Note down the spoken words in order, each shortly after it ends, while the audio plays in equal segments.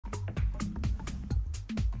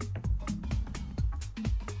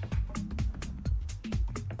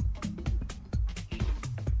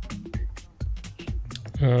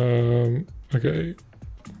Okay.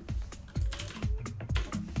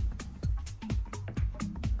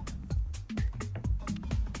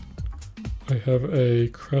 I have a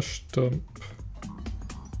crash dump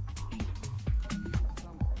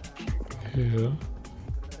here.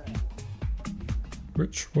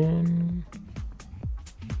 Which one?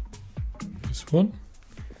 This one?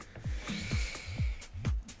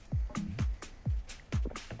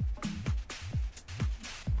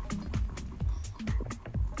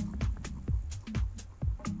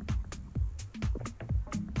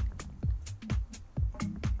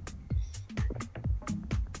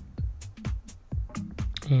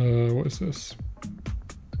 What is this?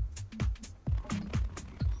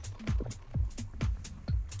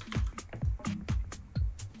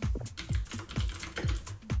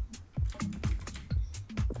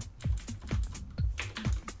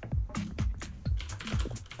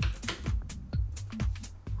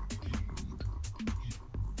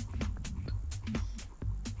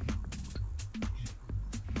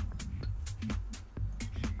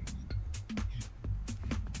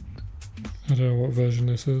 I don't know what version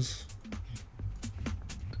this is.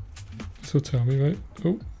 This will tell me, right?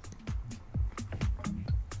 Oh.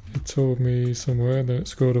 It told me somewhere and then it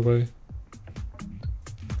scrolled away.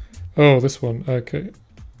 Oh, this one. Okay.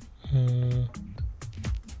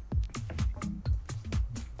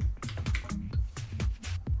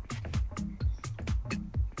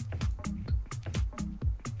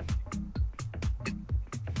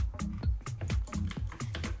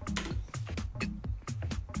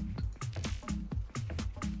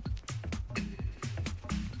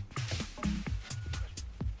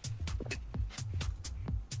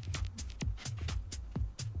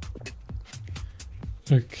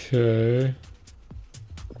 Okay.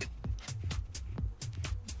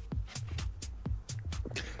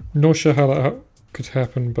 Not sure how that could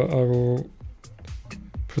happen, but I will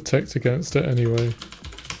protect against it anyway.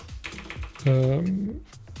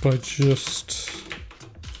 By just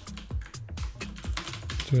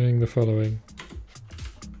doing the following.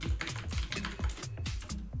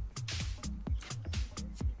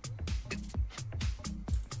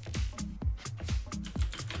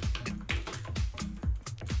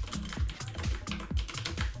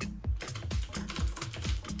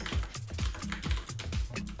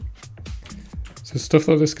 So stuff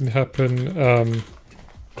like this can happen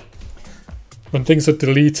when things are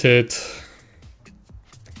deleted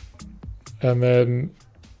and then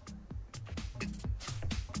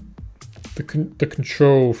the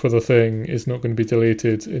control for the thing is not going to be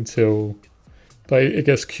deleted until it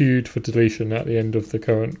gets queued for deletion at the end of the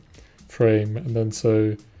current frame, and then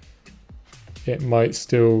so it might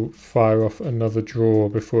still fire off another drawer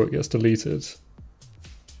before it gets deleted.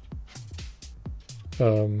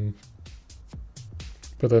 But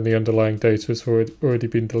then the underlying data has already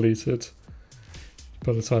been deleted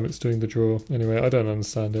by the time it's doing the draw. Anyway, I don't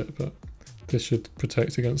understand it, but this should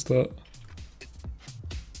protect against that.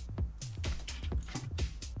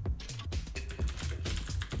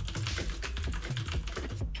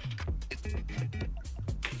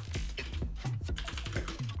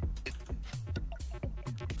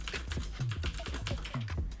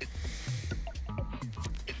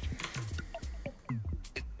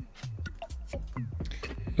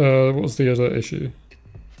 What was the other issue?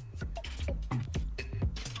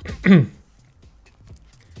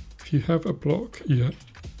 If you have a block,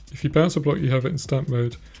 if you bounce a block, you have it in stamp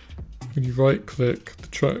mode. When you right click, the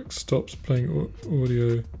track stops playing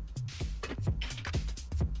audio.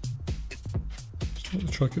 It's not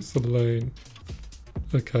the track, it's the lane.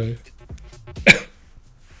 Okay.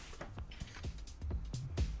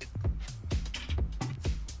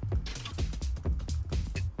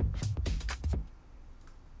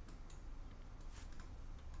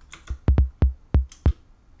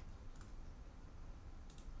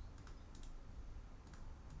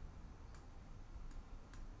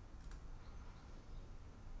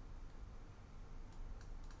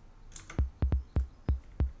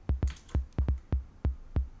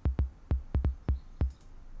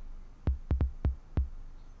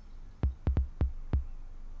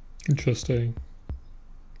 Interesting.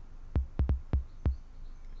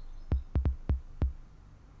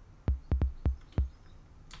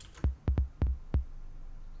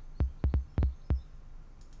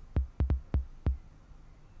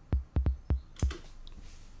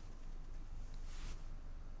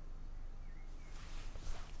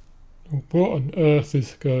 What on earth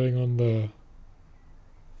is going on there?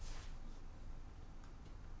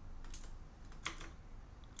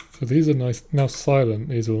 So these are nice, now silent,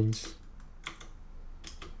 these ones.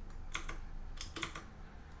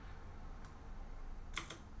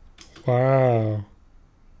 Wow.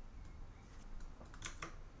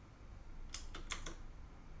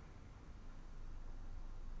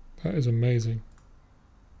 That is amazing.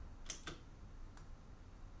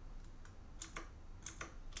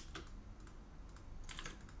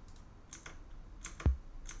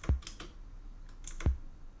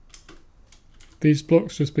 These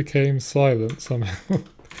blocks just became silent somehow.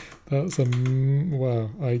 That's wow.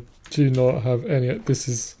 I do not have any. This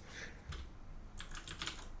is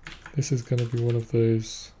going to be one of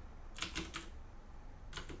those.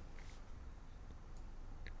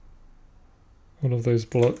 One of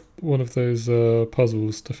those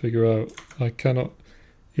puzzles to figure out. I cannot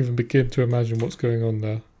even begin to imagine what's going on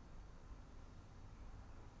there.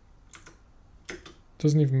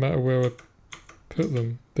 Doesn't even matter where I put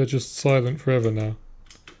them. They're just silent forever now.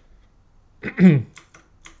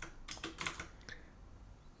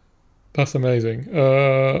 That's amazing.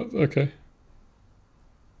 Okay.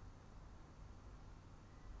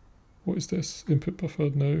 What is this? Input buffer?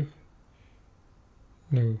 No.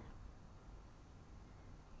 No.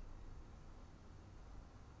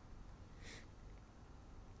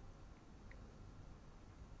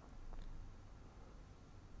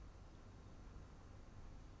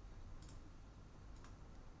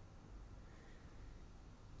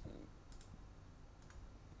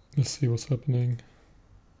 Let's see what's happening.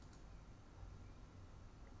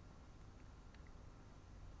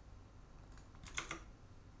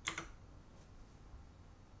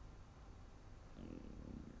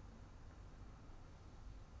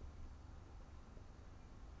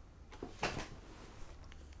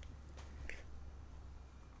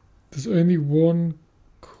 There's only one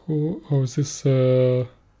core. Oh, is this okay,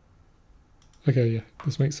 yeah,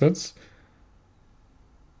 this makes sense.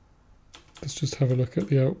 Let's just have a look at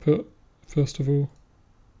the output first of all.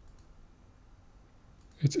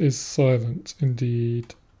 It is silent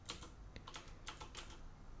indeed.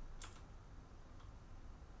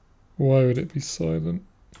 Why would it be silent?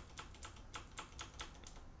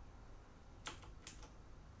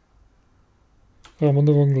 Oh, I'm on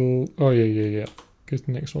the wrong. Oh, yeah. Go to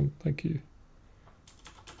the next one. Thank you.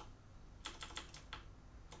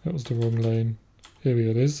 That was the wrong lane. Here we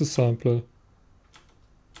go. There's the sampler.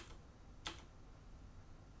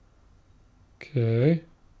 Okay.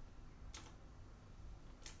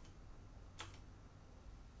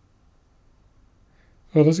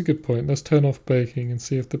 Oh, that's a good point. Let's turn off baking and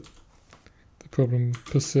see if the problem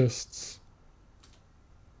persists.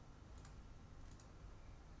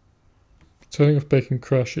 Turning off baking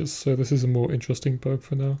crashes, so this is a more interesting bug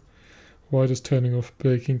for now. Why does turning off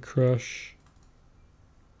baking crash?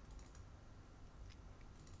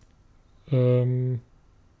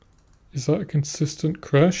 Is that a consistent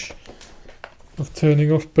crash of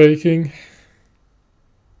turning off baking?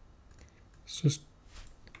 Let's just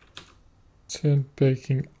turn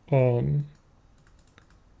baking on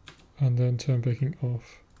and then turn baking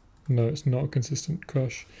off. No, it's not a consistent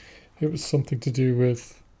crash. It was something to do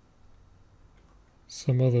with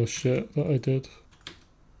some other shit that I did.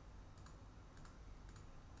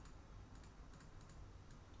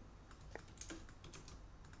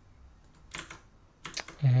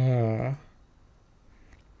 Ah,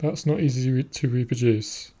 that's not easy to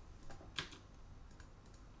reproduce.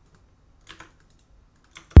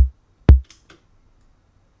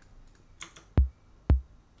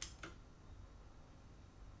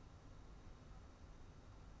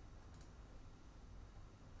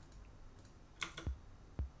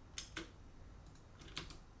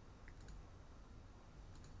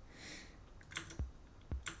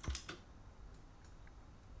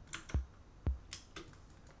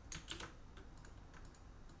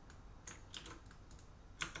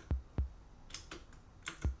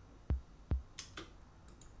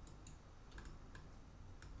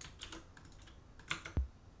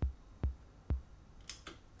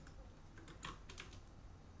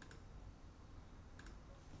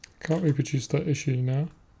 Can't reproduce that issue now.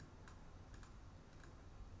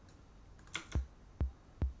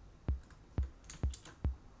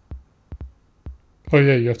 Oh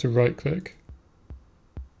yeah, you have to right click.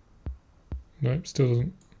 Nope, still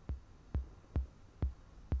doesn't.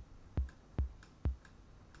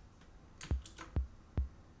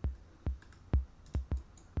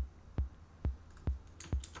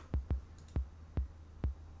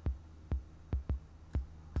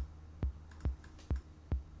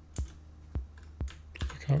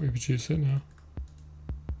 I can't reproduce it now.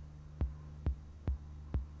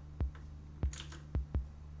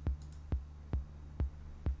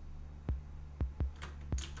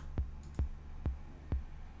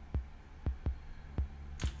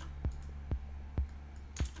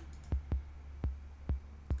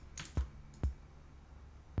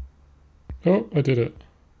 Oh, I did it.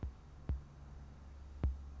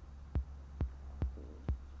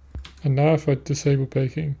 And now if I disable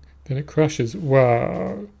baking, then it crashes.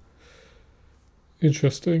 Wow.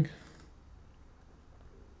 Interesting.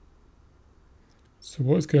 So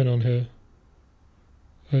what is going on here?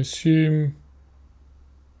 I assume...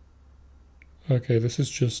 Okay, this is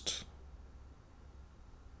just...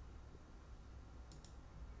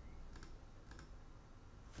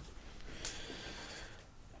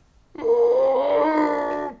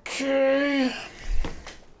 Okay.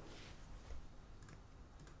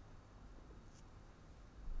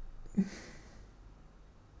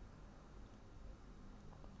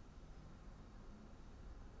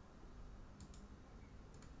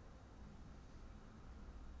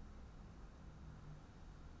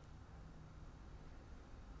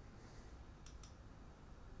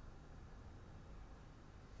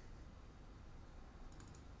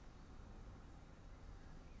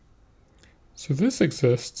 So this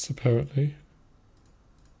exists apparently,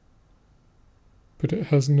 but it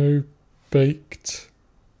has no baked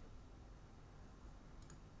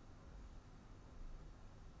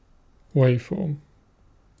waveform.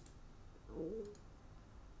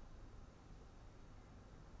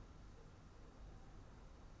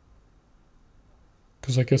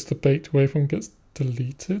 Because I guess the baked waveform gets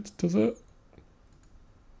deleted, does it?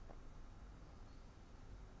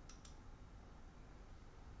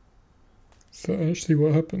 Is that actually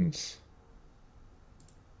what happens?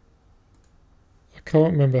 I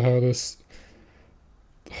can't remember how this...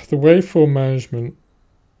 The waveform management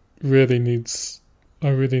really needs... I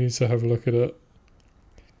really need to have a look at it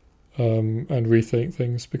and rethink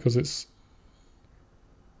things, because it's...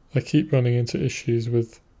 I keep running into issues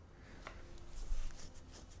with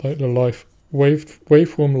like the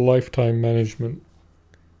waveform lifetime management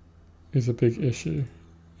is a big issue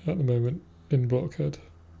at the moment in Blockhead.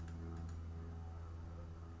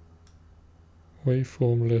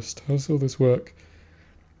 Waveform list. How does all this work?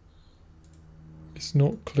 It's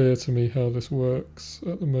not clear to me how this works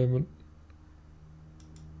at the moment.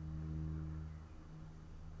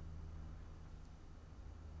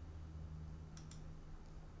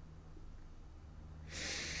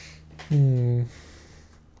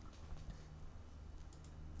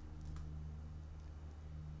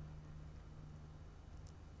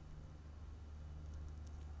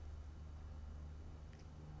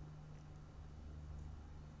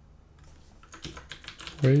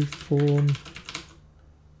 Waveform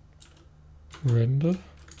render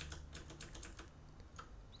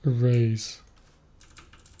arrays.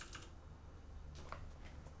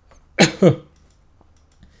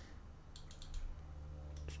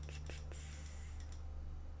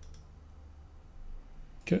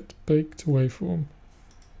 Get baked waveform.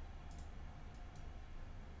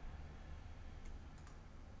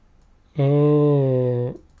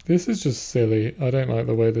 Oh, this is just silly. I don't like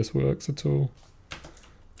the way this works at all.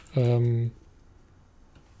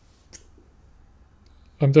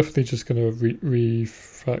 I'm definitely just going to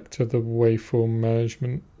refactor the waveform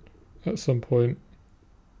management at some point.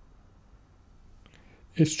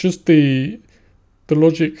 It's just the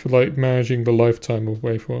logic for like managing the lifetime of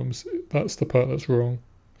waveforms. That's the part that's wrong.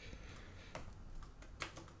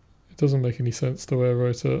 It doesn't make any sense the way I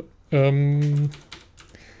wrote it.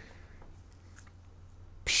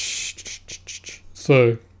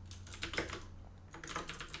 So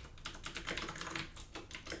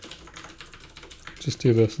just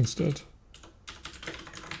do this instead.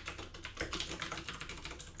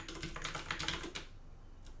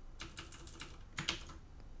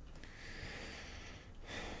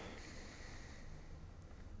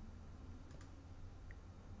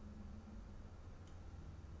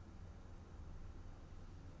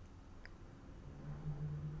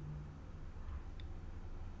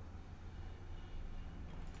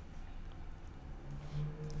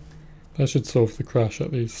 That should solve the crash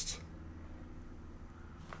at least.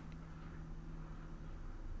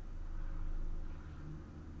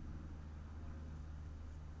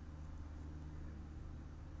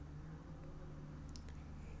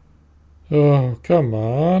 Oh, come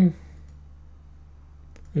on.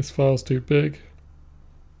 This file's too big.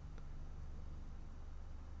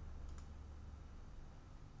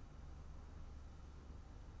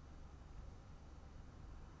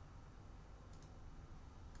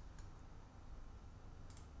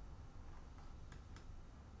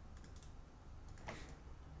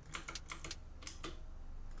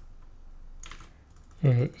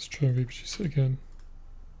 Alright, let's try and reproduce it again.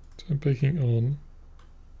 So I'm baking on.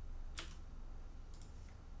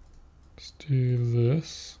 Let's do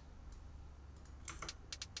this.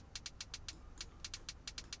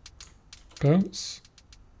 Bounce.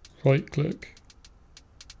 Right click.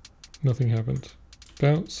 Nothing happened.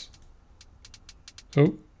 Bounce.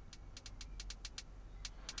 Oh,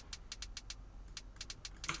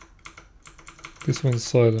 This one's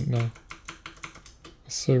silent now.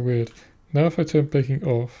 That's so weird. Now if I turn baking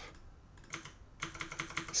off,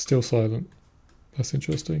 it's still silent. That's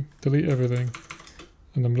interesting. Delete everything.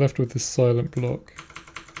 And I'm left with this silent block.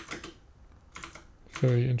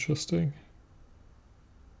 Very interesting.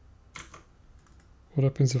 What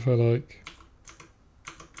happens if I like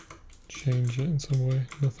change it in some way?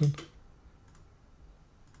 Nothing.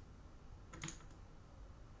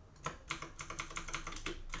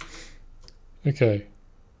 Okay.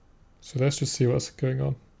 So let's just see what's going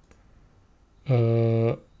on.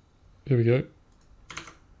 Here we go.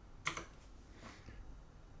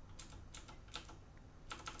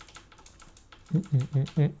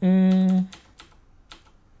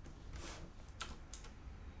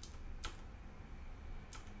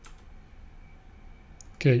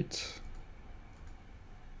 Gate.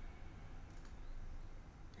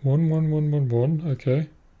 11111. Okay.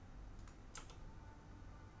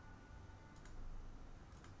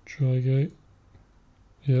 Try gate.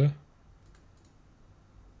 Yeah.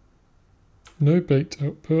 No baked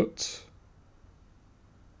output.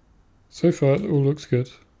 So far it all looks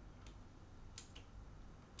good.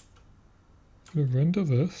 I'm gonna render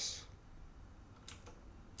this.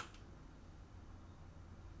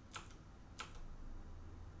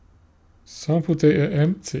 Sample data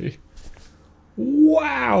empty.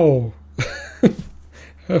 Wow!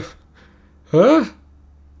 Huh?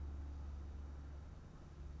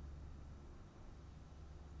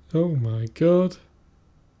 Oh my god.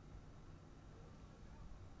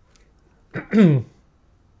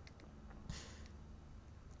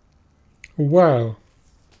 Wow.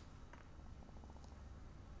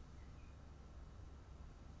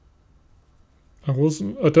 I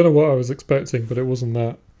don't know what I was expecting, but it wasn't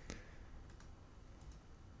that.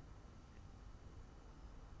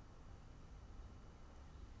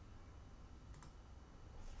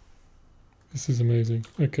 This is amazing.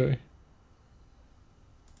 Okay.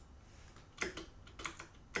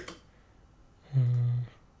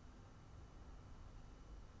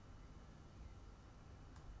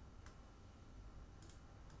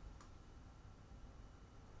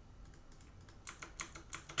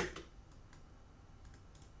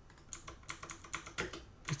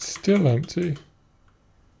 It's still empty.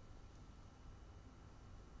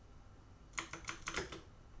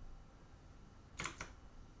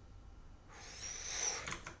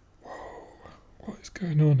 Whoa, what is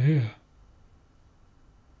going on here?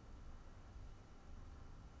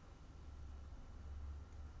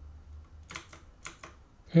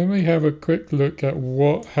 Let me have a quick look at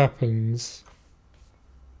what happens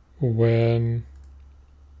when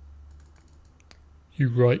you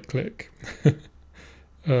right click.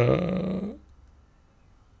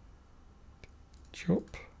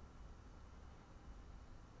 Chop.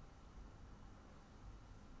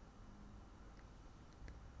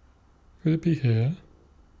 Would it be here?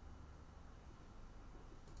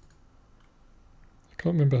 I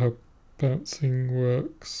can't remember how bouncing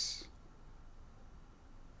works.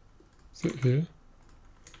 Is it here?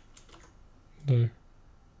 No.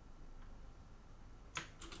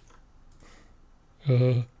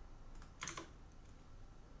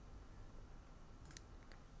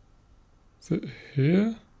 Is it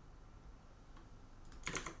here?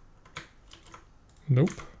 Nope.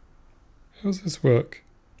 How does this work?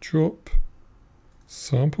 Drop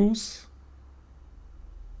samples?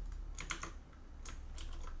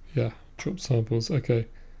 Yeah, drop samples. Okay.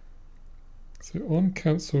 So on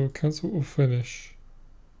cancel, cancel or finish.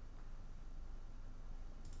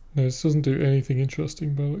 No, this doesn't do anything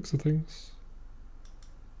interesting by the looks of things.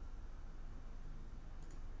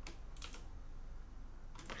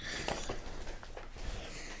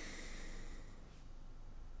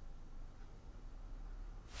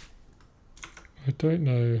 I don't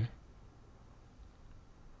know.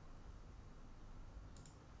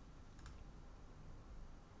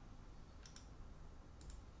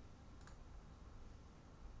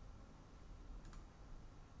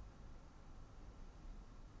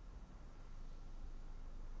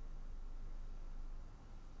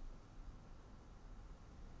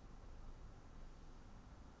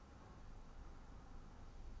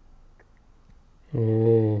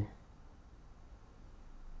 Oh.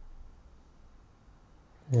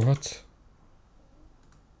 What?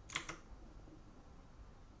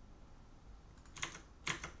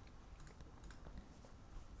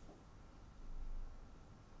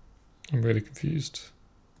 I'm really confused.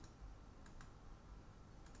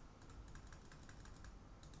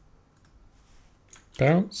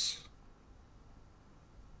 Bounce.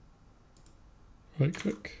 Right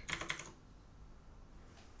click.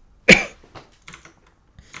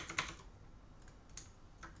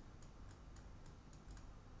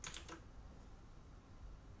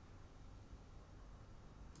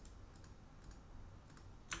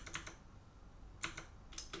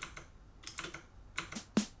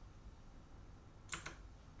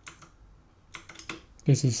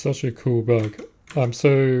 This is such a cool bug. I'm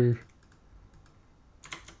so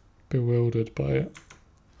bewildered by it.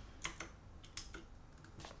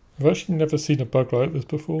 I've actually never seen a bug like this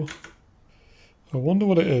before. I wonder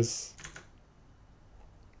what it is.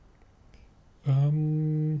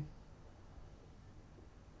 I'm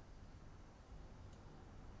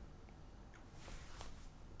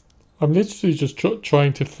literally just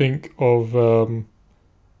trying to think of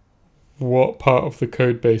what part of the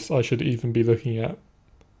code base I should even be looking at.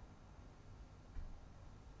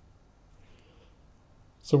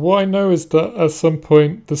 So what I know is that at some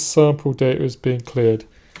point the sample data is being cleared.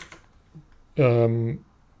 So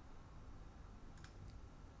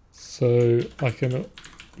I can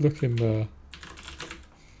look in there.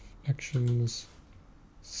 Actions,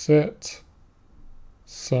 set,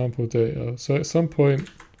 sample data. So at some point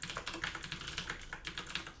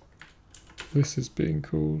this is being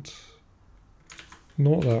called.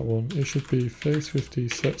 Not that one. It should be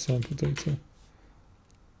phase50 set sample data.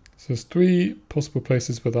 So there's 3 possible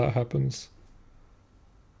places where that happens.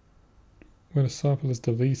 When a sample is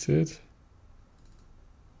deleted.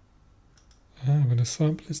 When a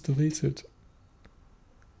sample is deleted.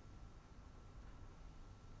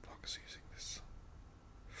 Bugs using this.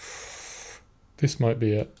 This might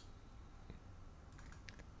be it.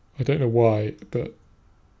 I don't know why, but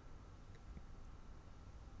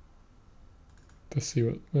let's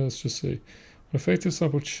just see. When effective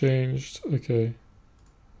sample changed, okay.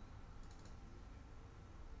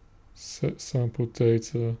 Set sample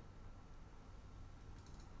data.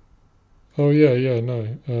 Oh yeah,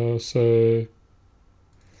 no. So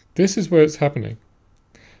this is where it's happening.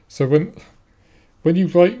 So when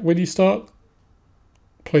you start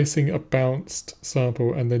placing a bounced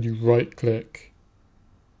sample and then you right click,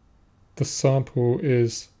 the sample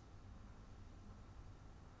is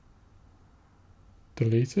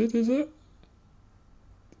deleted, is it?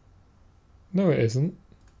 No, it isn't.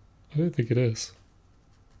 I don't think it is.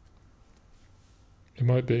 It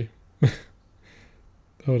might be.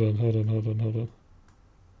 Hold on.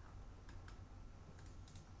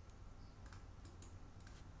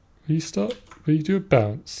 When you do a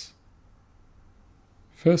bounce,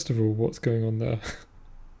 first of all, what's going on there?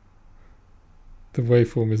 The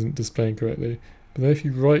waveform isn't displaying correctly. But then if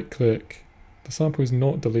you right click, the sample is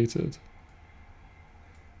not deleted.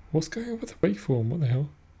 What's going on with the waveform? What the hell?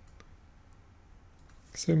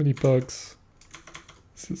 So many bugs.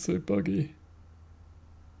 This is so buggy.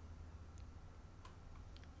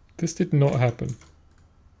 This did not happen.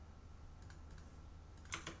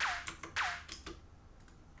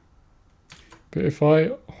 But if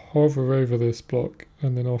I hover over this block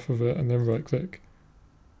and then off of it and then right click,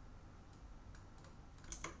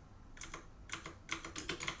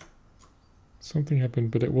 something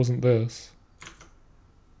happened, but it wasn't this.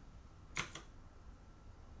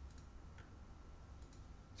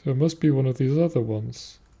 So it must be one of these other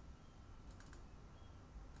ones.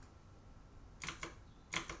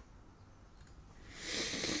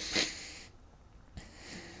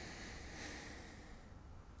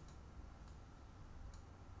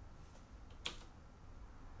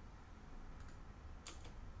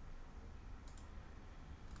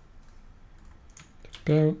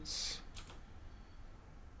 Bounce.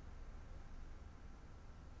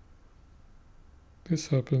 This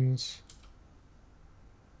happens.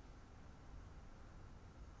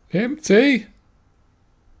 Empty.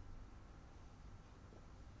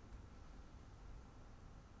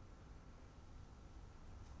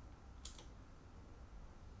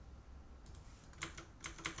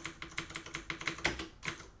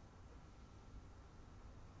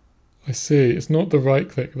 I see, it's not the right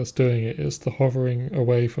click that's doing it, it's the hovering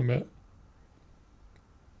away from it.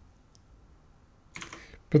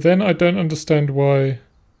 But then I don't understand why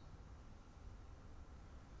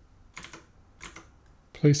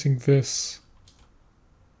placing this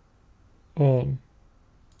on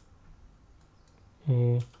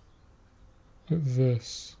or like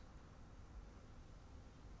this,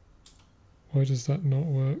 why does that not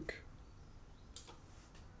work?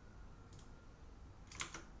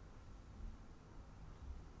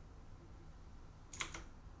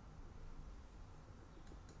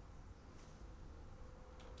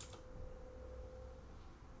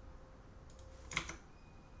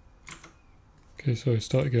 Okay, so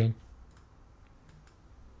start again.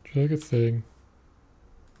 Drag a thing.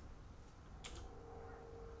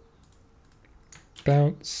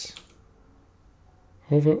 Bounce.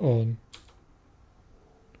 Hover on.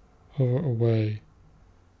 Hover away.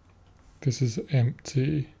 This is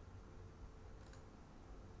empty.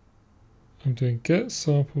 I'm doing get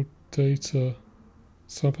sample data.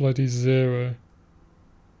 Sample ID 0.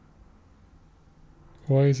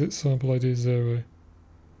 Why is it sample ID 0?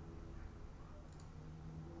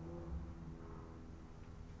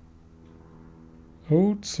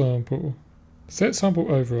 Old sample. Set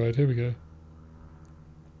sample override. Here we go.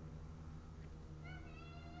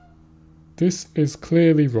 This is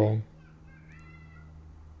clearly wrong.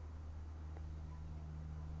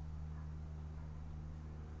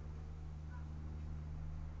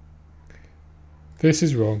 This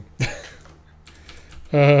is wrong.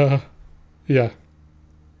 Yeah.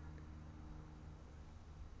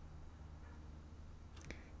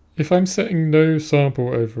 If I'm setting no sample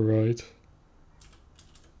override,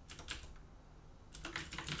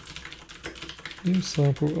 new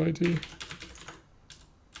sample ID.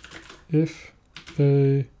 If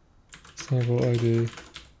a sample ID,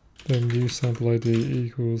 then new sample ID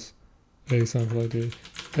equals a sample ID.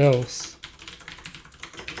 Else,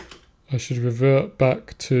 I should revert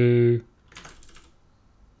back to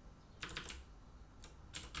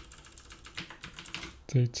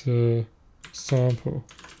data sample.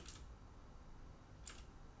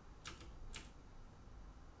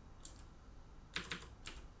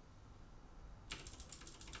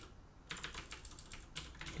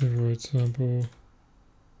 Override sample.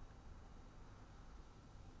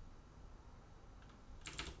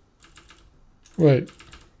 Wait.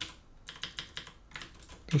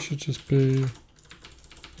 This should just be... I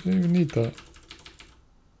don't even need that.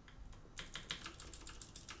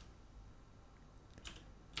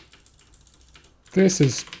 This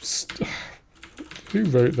is... Who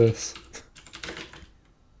wrote this?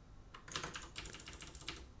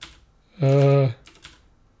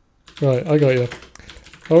 Right, I got you.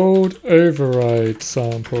 Old override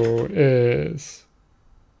sample is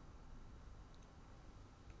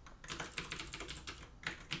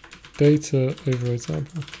data override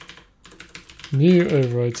sample. New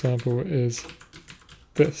override sample is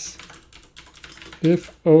this.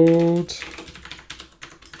 If old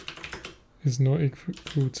is not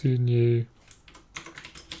equal to new,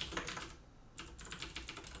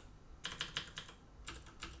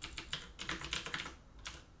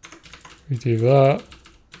 we do that,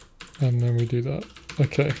 and then we do that.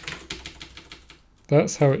 Okay.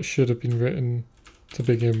 That's how it should have been written to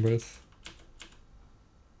begin with.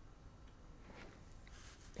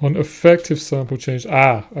 On effective sample change,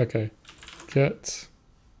 okay. Get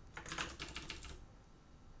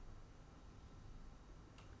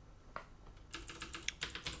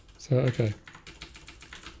so okay.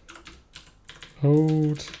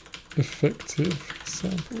 Old effective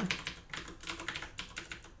sample.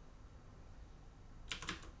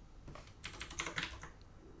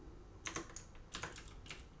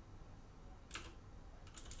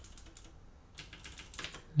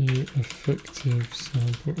 New effective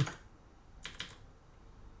sample.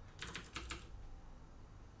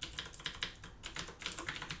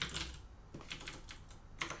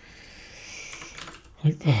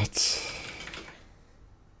 Like that.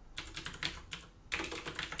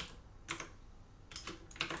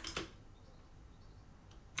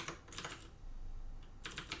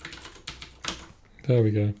 There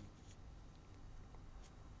we go.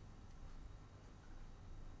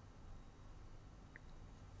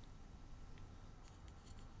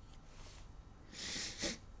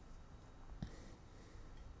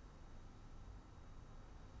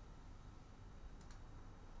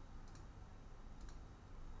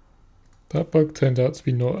 That bug turned out to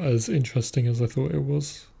be not as interesting as I thought it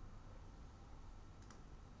was.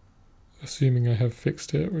 Assuming I have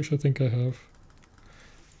fixed it, which I think I have.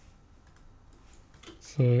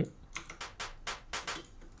 So,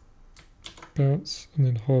 bounce and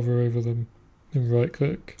then hover over them, then right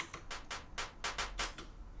click,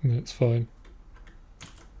 and it's fine.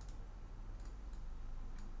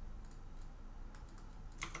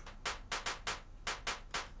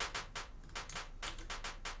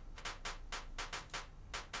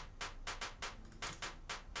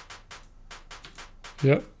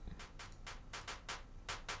 Yep.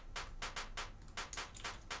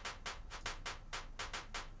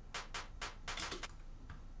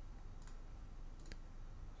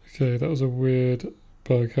 Okay, that was a weird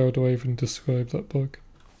bug. How do I even describe that bug?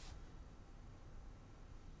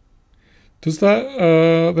 Does that,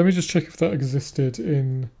 let me just check if that existed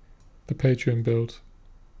in the Patreon build.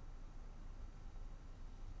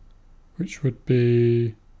 Which would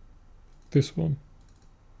be this one.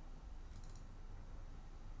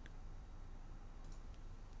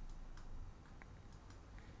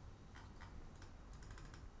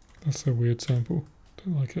 That's a weird sample.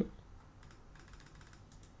 Don't like it.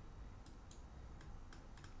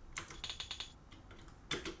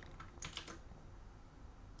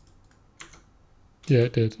 Yeah,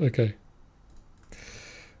 it did. Okay.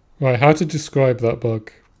 Right, how to describe that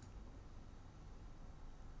bug?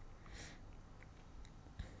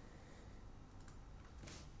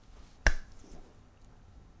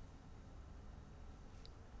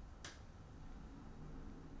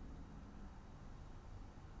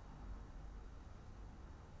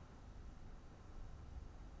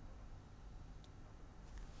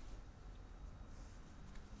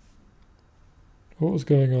 What was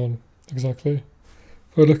going on exactly?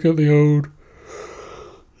 If I look at the old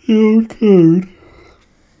code.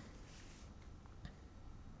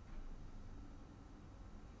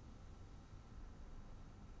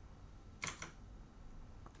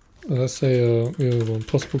 Let's say the other one,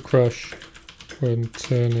 possible crash when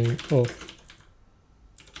turning off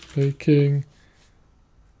baking,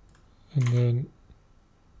 and then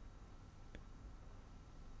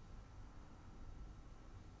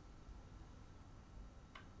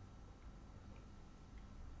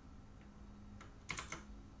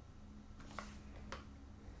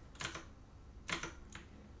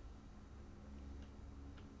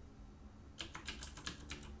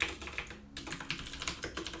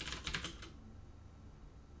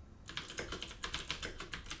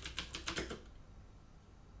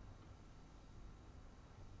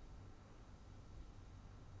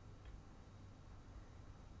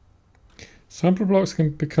sample blocks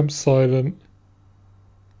can become silent.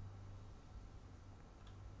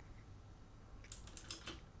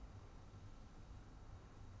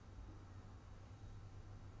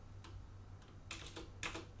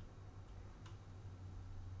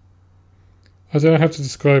 I don't know how to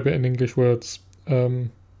describe it in English words.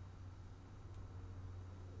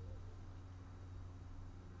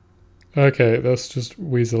 Okay, let's just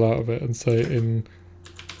weasel out of it and say in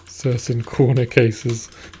certain corner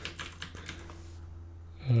cases.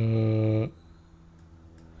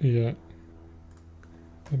 Yeah.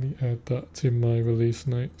 Let me add that to my release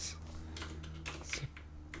notes. So,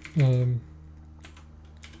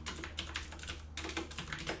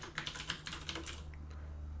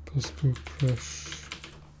 possible crash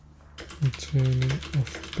and turning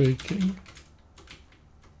off baking.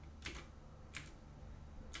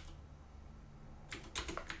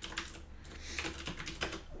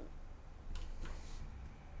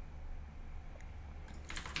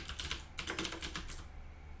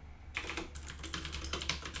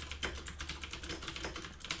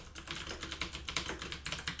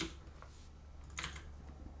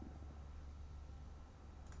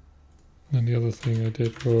 And the other thing I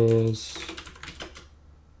did was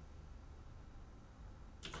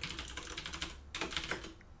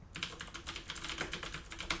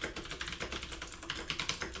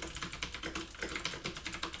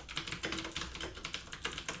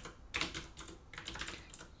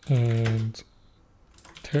and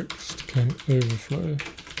text can overflow.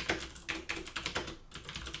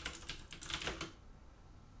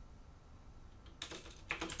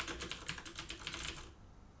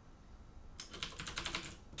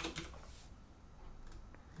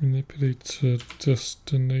 Manipulator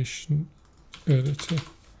destination editor.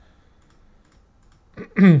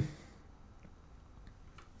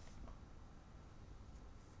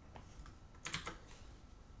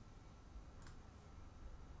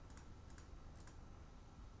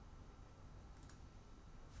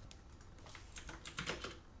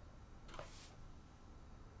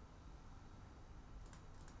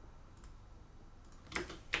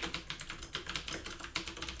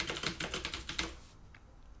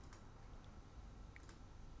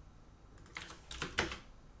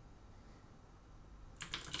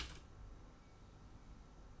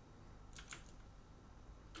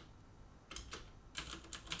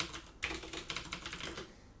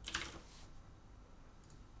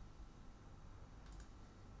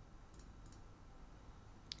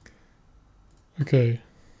 Okay.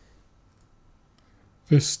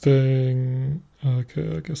 This thing,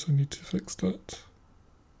 okay, I guess I need to fix that.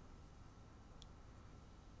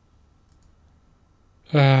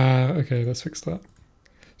 Okay, let's fix that.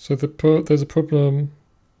 So there's a problem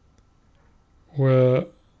where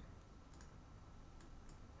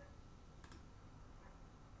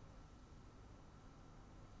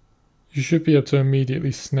you should be able to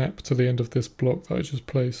immediately snap to the end of this block that I just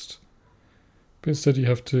placed. But instead you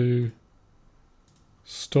have to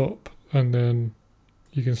stop and then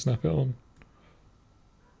you can snap it on.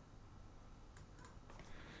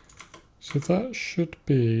 So that should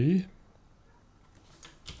be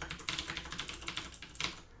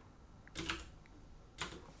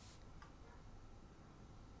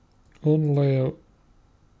on layout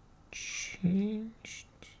changed.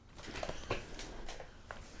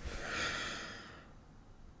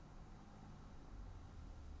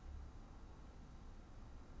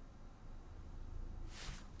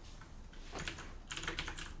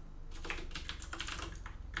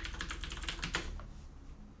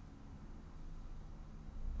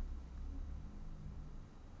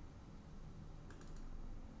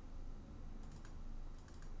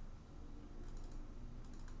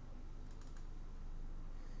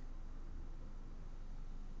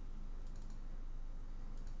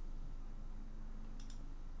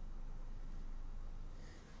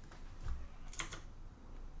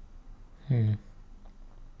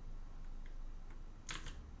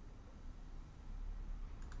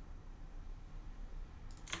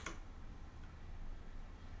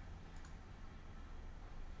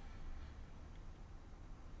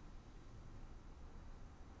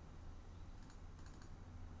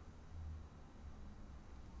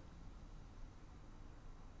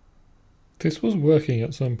 This was working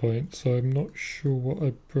at some point, so I'm not sure what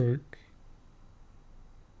I broke.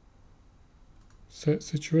 Set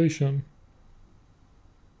situation.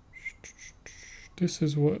 This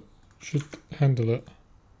is what should handle it.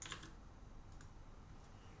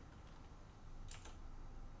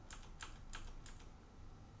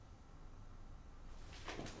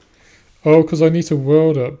 Oh, because I need a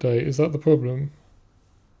world update. Is that the problem?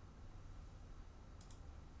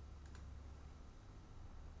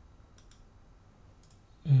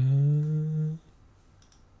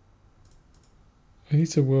 I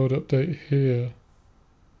need a world update here.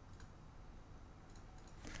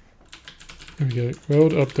 Here we go.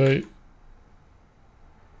 World update.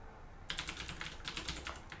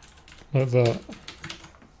 Like that.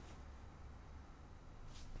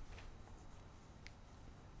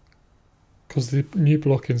 Because the new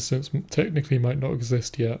block instance technically might not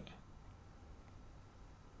exist yet.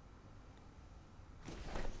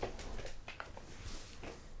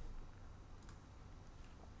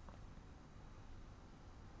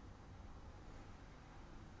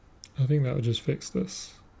 I think that would just fix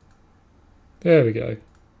this. There we go.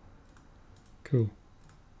 Cool.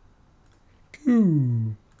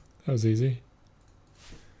 Cool. That was easy.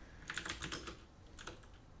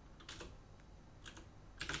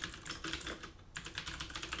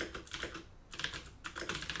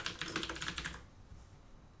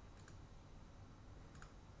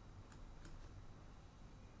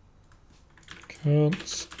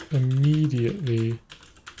 Can't immediately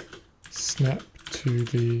snap to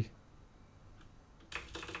the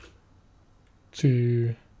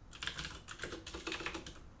same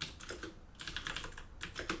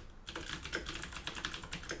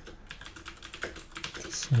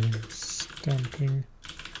stamping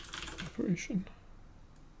operation.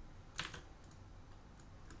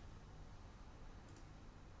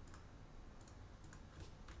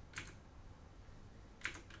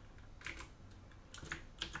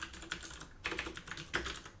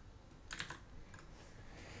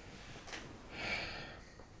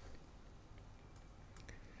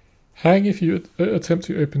 Hang if you attempt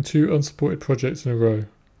to open 2 unsupported projects in a row.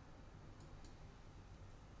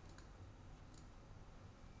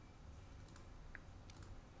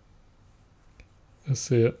 Let's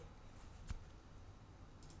see it.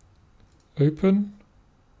 Open.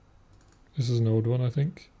 This is an old one, I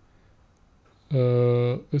think.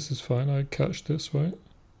 This is fine. I catched this, right?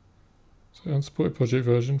 So unsupported project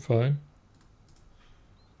version, fine.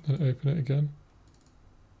 Then open it again.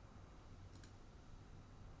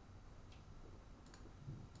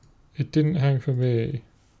 It didn't hang for me.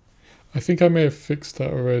 I think I may have fixed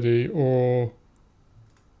that already, or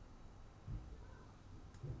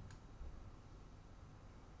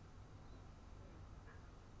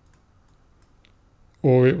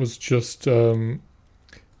it was just it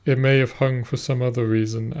may have hung for some other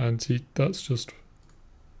reason, and that's just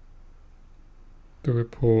the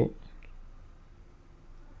report.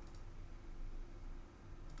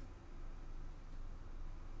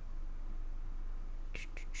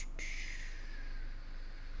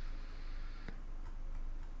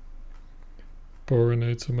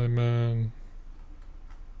 Borinator, my man.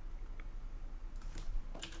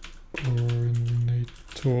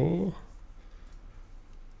 Borinator.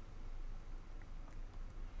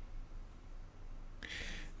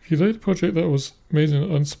 If you load a project that was made in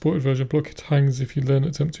an unsupported version, block it hangs if you then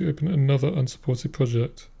attempt to open another unsupported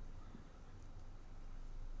project.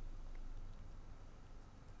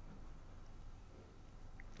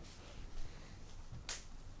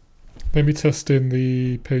 Let me test in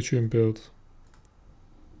the Patreon build.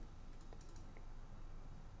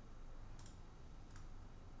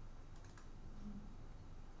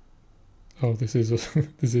 Oh, this is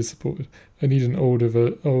this is supported. I need an older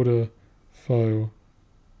file,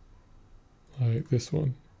 like this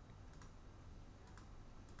one.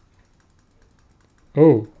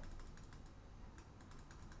 Oh.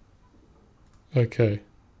 Okay.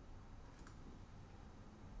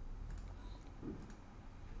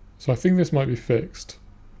 So I think this might be fixed.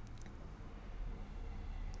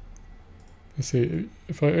 Let's see,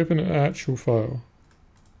 if I open an actual file,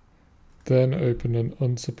 then open an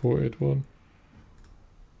unsupported one,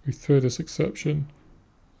 we throw this exception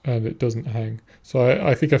and it doesn't hang. So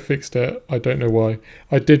I think I fixed it. I don't know why.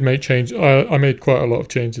 I did make change. I made quite a lot of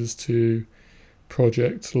changes to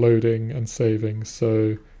project loading and saving,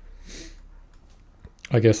 so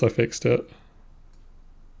I guess I fixed it.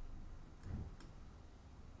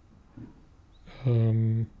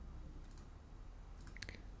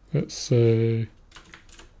 Let's say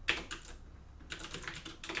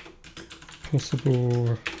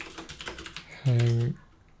possible hang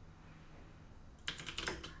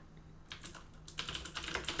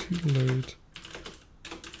to load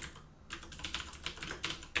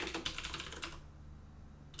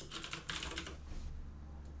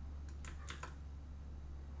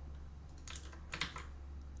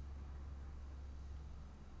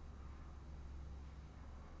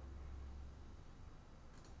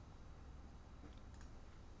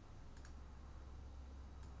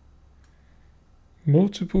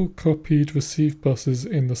multiple copied receive buses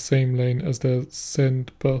in the same lane as their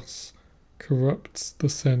send bus corrupts the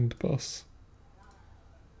send bus.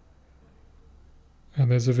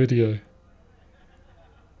 And there's a video.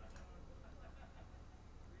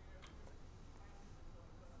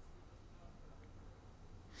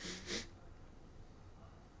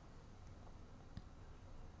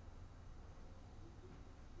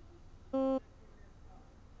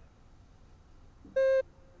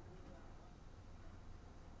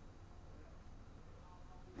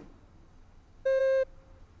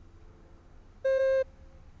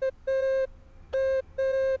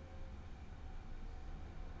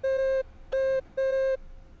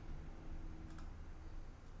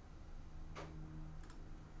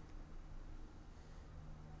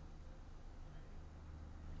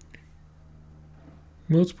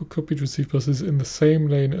 Multiple copied receive buses in the same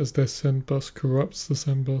lane as their send bus corrupts the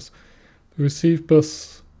send bus. The receive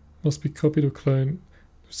bus must be copied or cloned.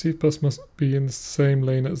 The receive bus must be in the same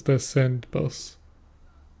lane as their send bus.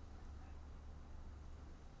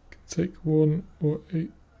 It can take 1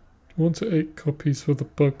 to 8 copies for the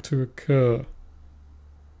bug to occur.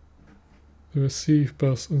 The receive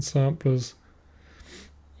bus and samplers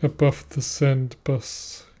above the send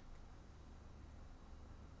bus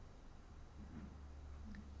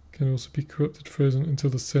can also be corrupted, frozen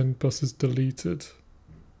until the send bus is deleted.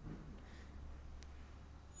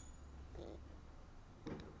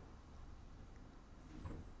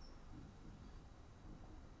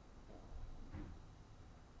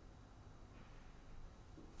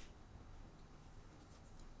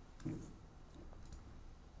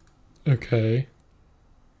 Okay.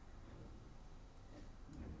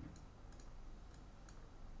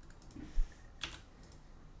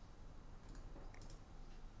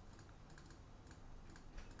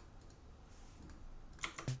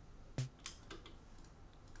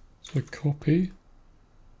 So copy.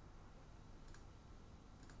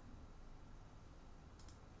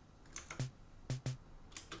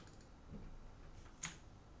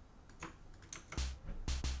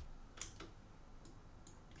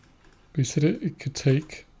 We said it could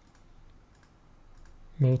take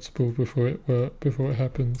multiple before it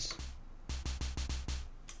happens.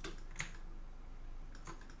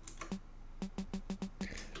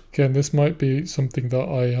 Again, this might be something that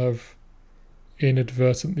I have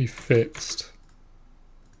inadvertently fixed.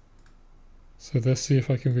 So let's see if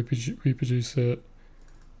I can reproduce it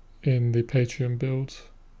in the Patreon build.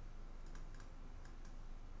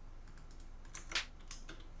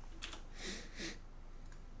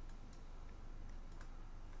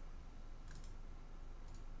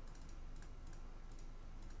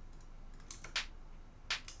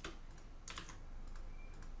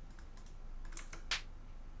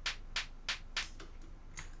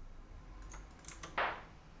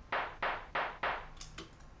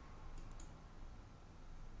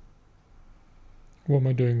 What am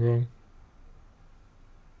I doing wrong?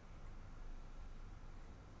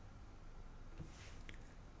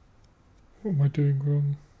 What am I doing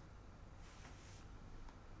wrong?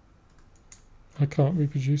 I can't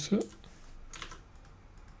reproduce it.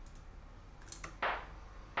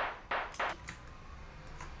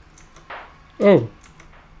 Oh!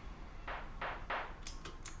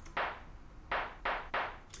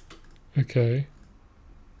 Okay.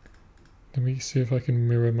 Let me see if I can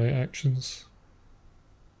mirror my actions.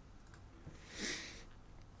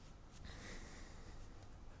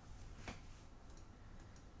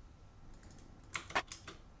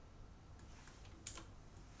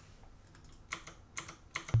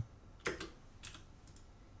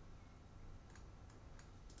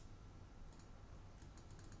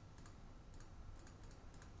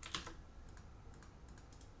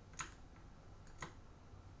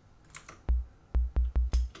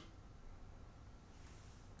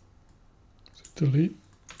 Delete.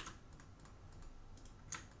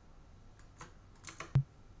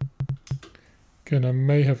 Again, I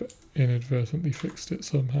may have inadvertently fixed it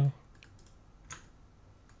somehow.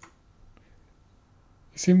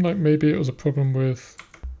 It seemed like maybe it was a problem with...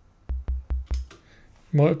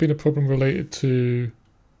 Might have been a problem related to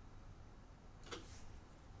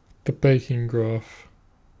the baking graph.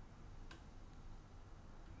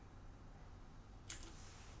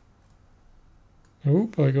 Oh,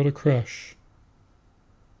 I got a crash.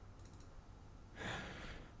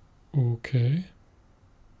 Okay.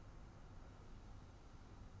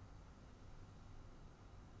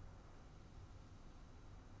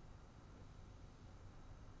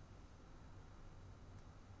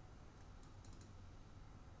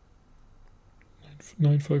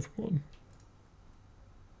 Nine 951.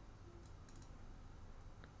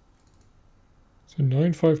 So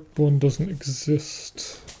 951 doesn't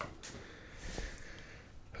exist.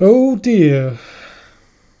 Oh dear.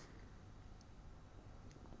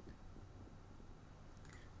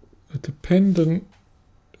 A dependent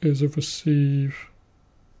is a receive.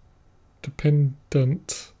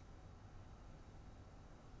 Dependent.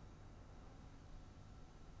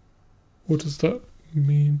 What does that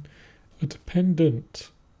mean? A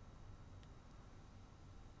dependent.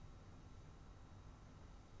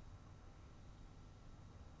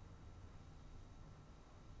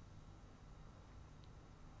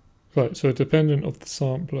 Right, so a dependent of the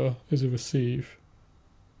sampler is a receive.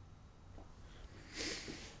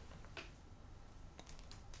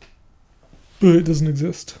 But it doesn't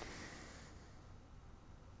exist.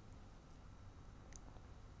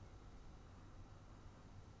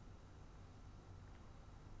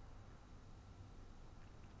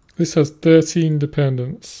 This has 13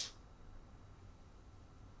 dependents.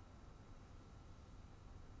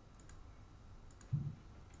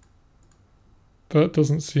 That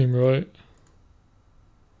doesn't seem right.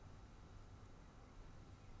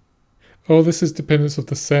 Oh, this is dependence of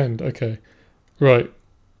the send. Okay. Right.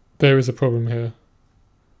 There is a problem here.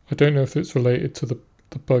 I don't know if it's related to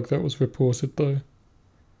the bug that was reported though.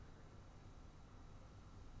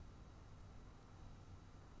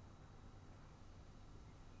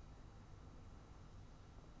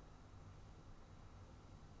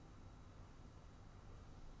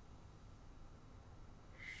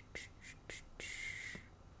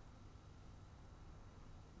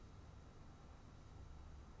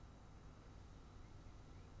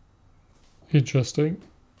 Interesting.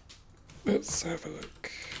 Let's have a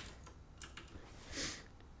look.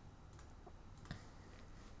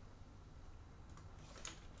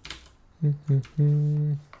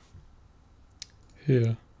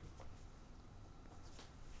 Here.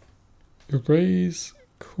 Erase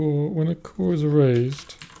core. When a core is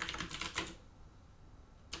erased,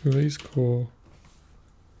 erase core.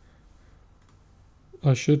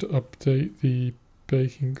 I should update the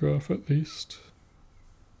baking graph at least.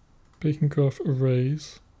 Baking graph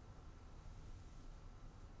erase.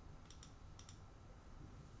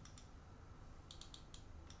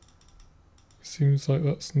 Seems like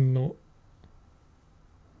that's not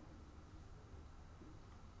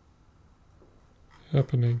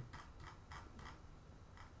happening.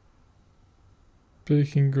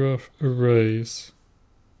 Baking graph erase.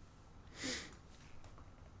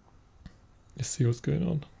 Let's see what's going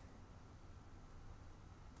on.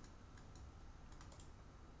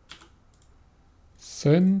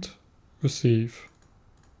 Send, receive.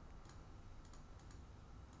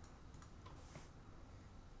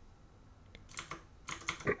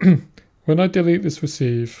 When I delete this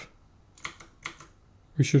receive,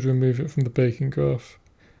 we should remove it from the baking graph.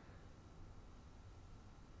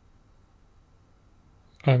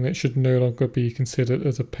 And it should no longer be considered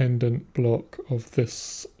a dependent block of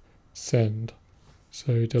this send.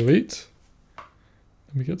 So delete. Then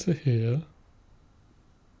we get to here.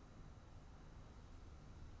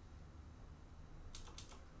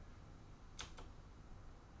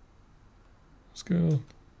 What's going on?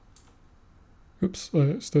 Oops, I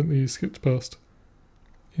accidentally skipped past.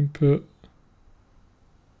 Input.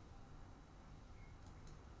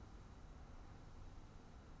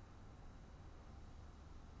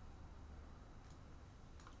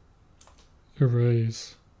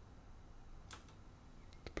 Erase.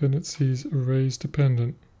 Dependencies erase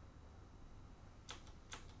dependent.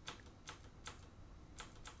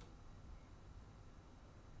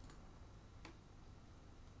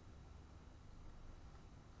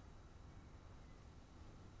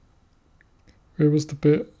 Where was the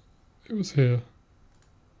bit? It was here.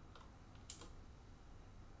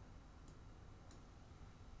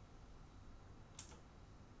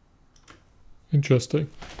 Interesting.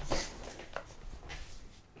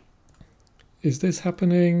 Is this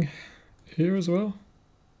happening here as well?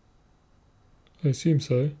 I assume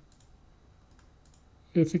so.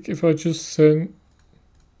 I think if I just set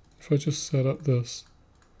up this,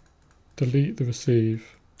 delete the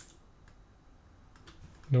receive.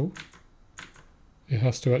 Nope. It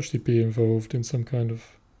has to actually be involved in some kind of...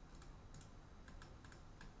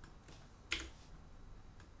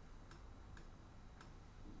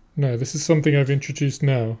 No, this is something I've introduced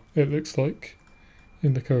now, it looks like,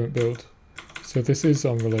 in the current build. So this is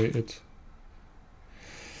unrelated.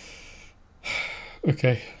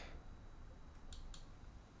 Okay.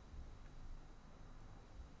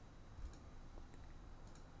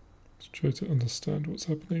 Let's try to understand what's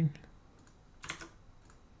happening.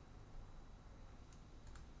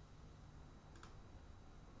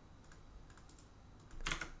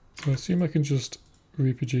 So I assume I can just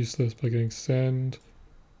reproduce this by going send,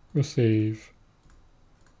 receive,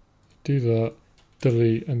 do that,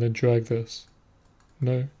 delete, and then drag this.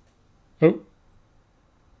 No. Oh!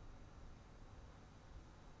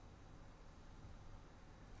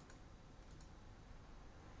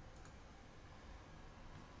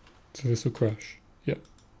 So this will crash. Yep.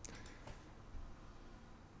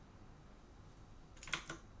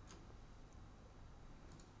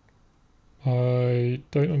 I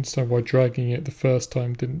don't understand why dragging it the first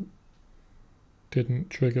time didn't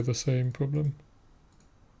trigger the same problem.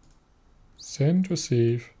 Send,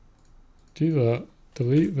 receive, do that,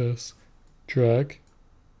 delete this, drag,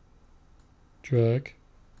 drag,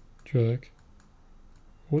 drag.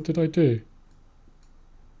 What did I do?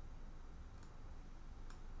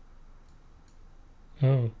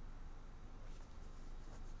 Oh.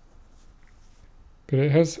 But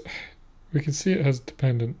it has, we can see it has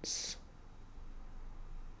dependents,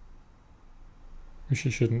 which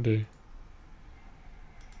it shouldn't do.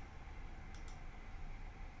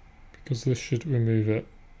 Because this should remove it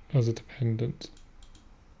as a dependent.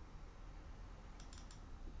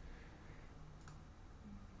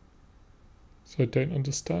 So I don't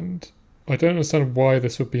understand. I don't understand why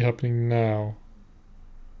this would be happening now.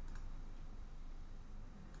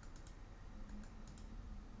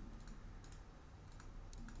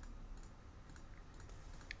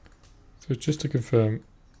 So just to confirm,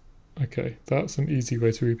 okay, that's an easy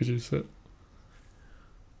way to reproduce it.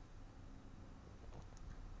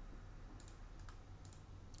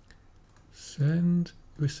 Send,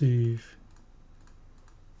 receive,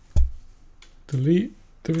 delete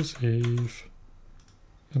the receive,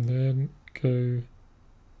 and then go,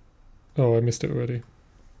 oh, I missed it already.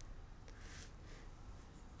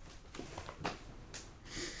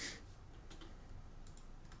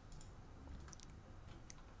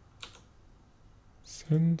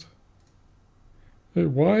 Send.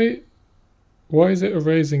 Wait, why is it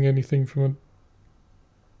erasing anything from a...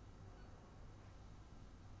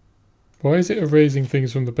 Why is it erasing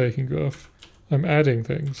things from the baking graph? I'm adding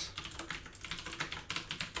things.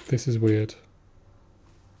 This is weird.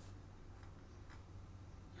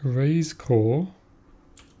 Erase core.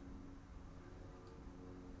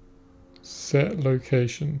 Set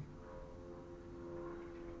location.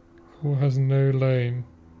 Core has no lane.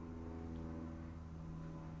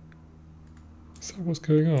 Is that what's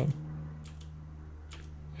going on?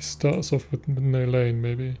 It starts off with no lane,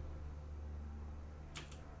 maybe.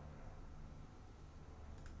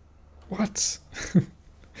 What?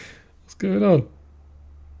 What's going on?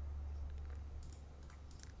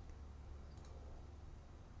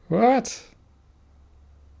 What?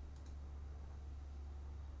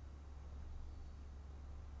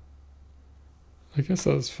 I guess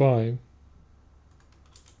that's fine.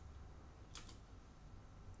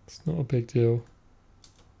 It's not a big deal.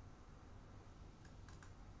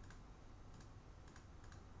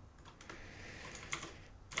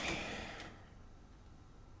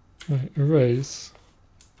 Right, erase.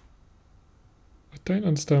 I don't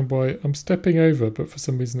understand why I'm stepping over, but for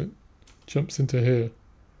some reason it jumps into here.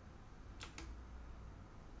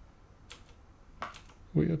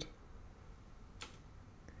 Weird.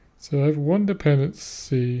 So I have one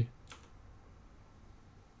dependency.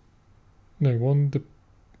 No,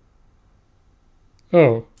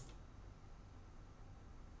 oh.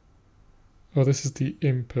 Oh, this is the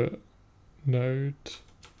input node.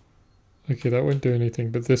 Okay, that won't do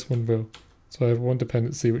anything, but this one will. So I have one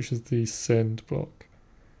dependency, which is the send block.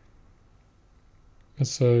 And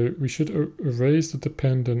so we should erase the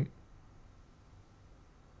dependent.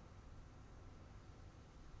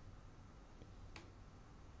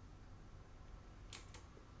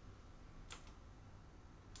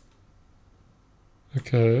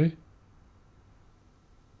 Okay.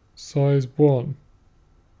 Size 1.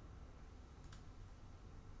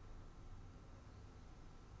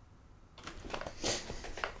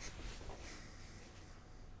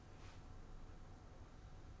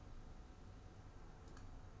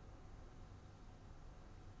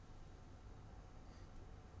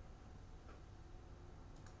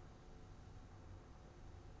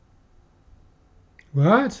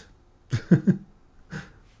 What?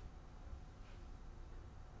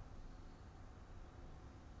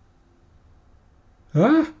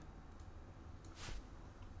 Huh?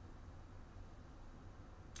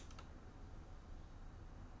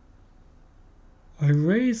 I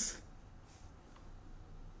raise...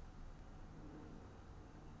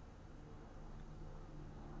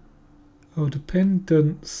 Oh,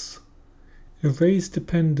 dependence. Erase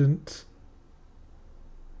dependent.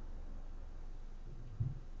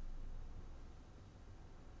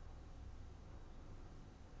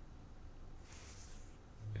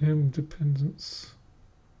 Dependence.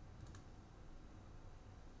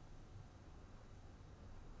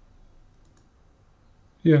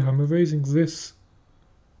 Yeah, I'm erasing this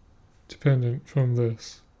dependent from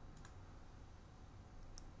this.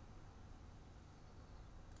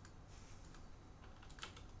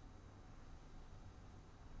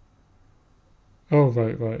 Oh,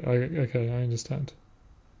 right. Okay, I understand.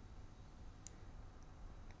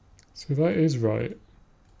 So that is right.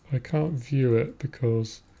 I can't view it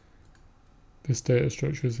because this data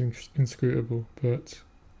structure is inscrutable, but...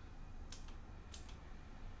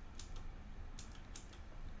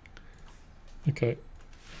 Okay.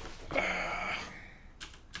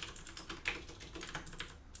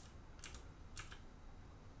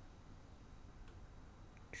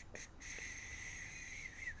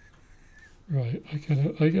 Right, I get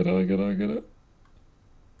it.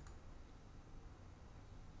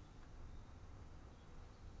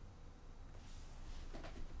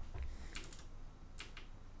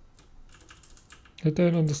 I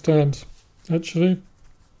don't understand. Actually,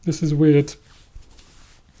 this is weird.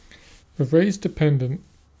 Erase dependent.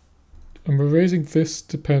 I'm erasing this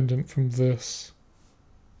dependent from this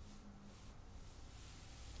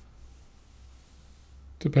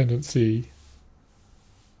dependency.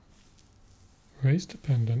 Erase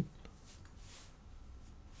dependent.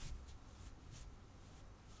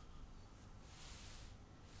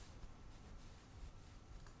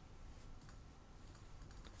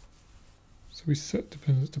 So we set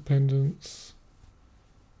dependence.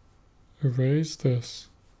 Erase this.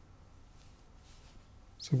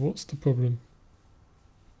 So what's the problem?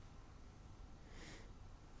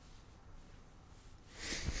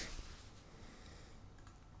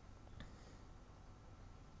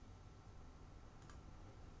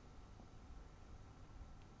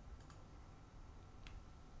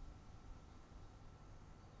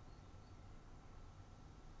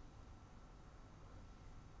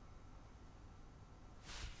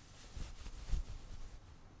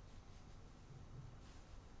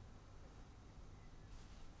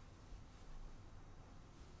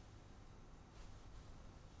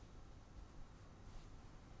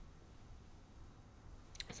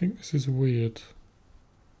 I think this is weird.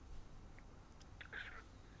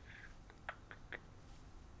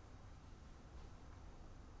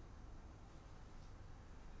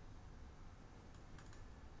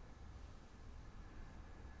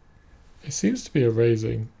 It seems to be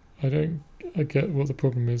erasing. I get what the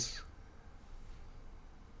problem is.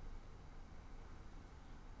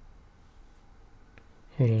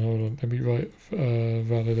 Hold on. Let me write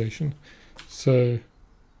validation. So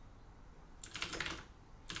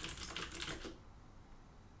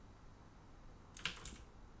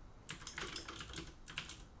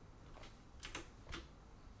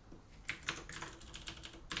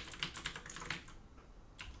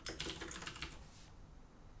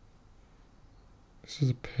this is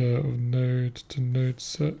a pair of node to node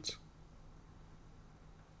set.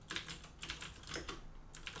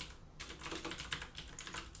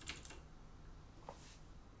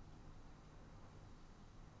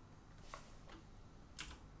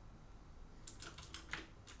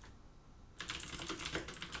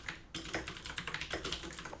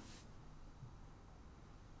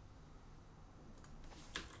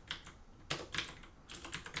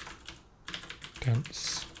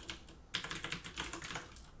 Dense.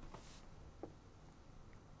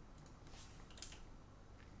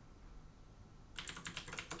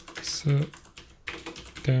 Set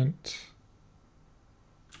dent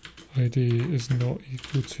ID is not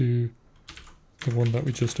equal to the one that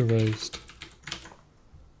we just erased.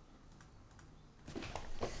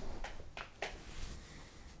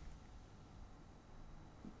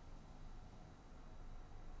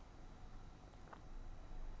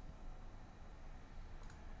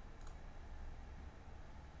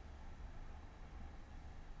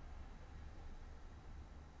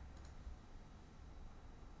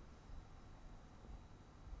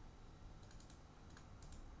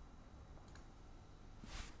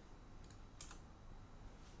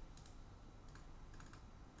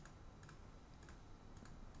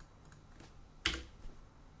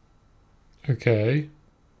 Okay.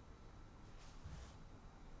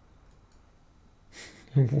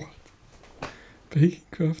 What? Baking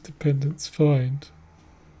craft dependence find.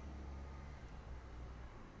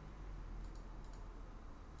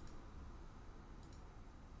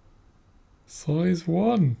 Size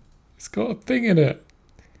 1. It's got a thing in it.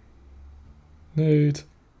 Node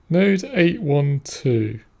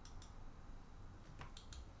 812.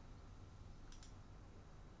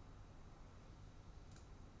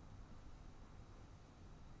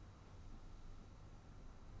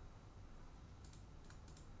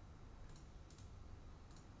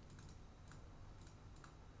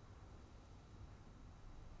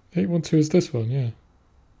 Eight one two is this one, yeah.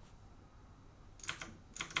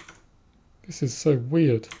 This is so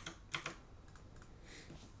weird.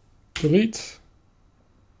 Delete.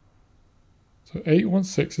 So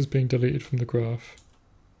 816 is being deleted from the graph.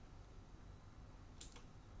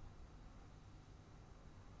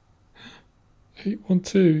 Eight one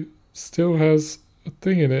two still has a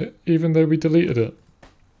thing in it, even though we deleted it.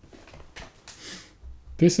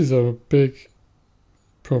 This is a big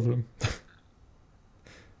problem.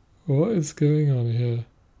 What is going on here?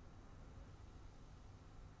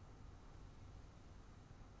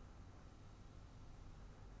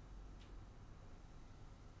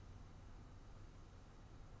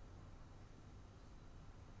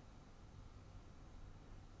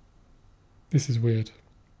 This is weird.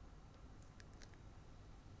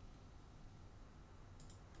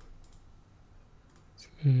 So,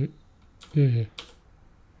 yeah.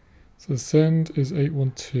 So send is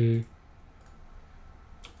 812.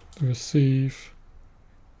 The receive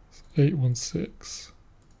is 816.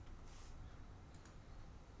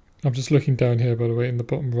 I'm just looking down here, by the way, in the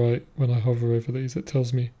bottom right. When I hover over these, it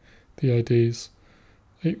tells me the IDs.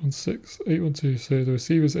 816, 812. So the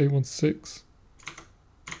receiver is 816.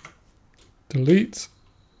 Delete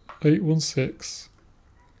 816.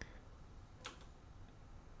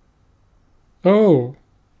 Oh,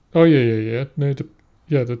 yeah. No,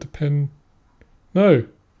 the depend. No,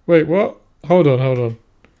 wait, what? Hold on.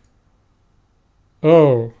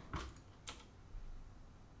 Oh,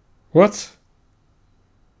 what?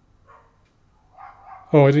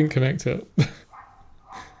 Oh, I didn't connect it. I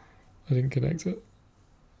didn't connect it.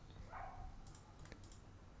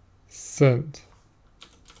 Send.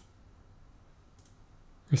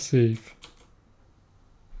 Receive.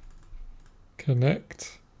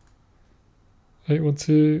 Connect.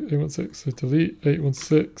 812, 816. So delete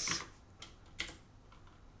 816.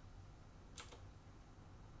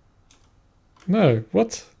 No,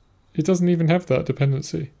 what? It doesn't even have that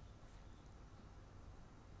dependency.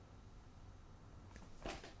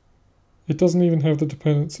 It doesn't even have the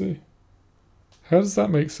dependency. How does that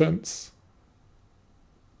make sense?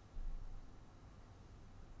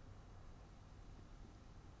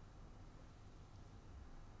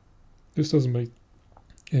 This doesn't make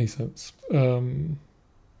any sense.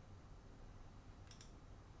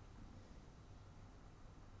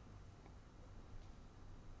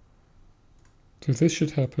 So this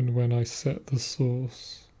should happen when I set the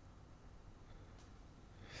source.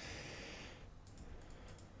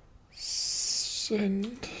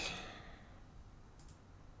 Send.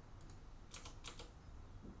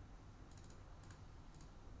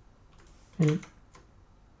 When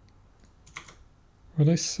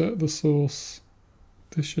I set the source,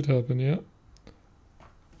 this should happen, yeah.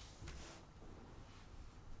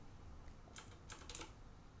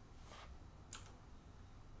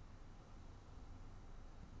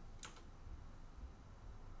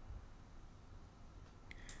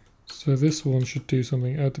 So this one should do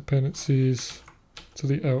something, add dependencies to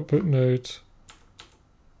the output node.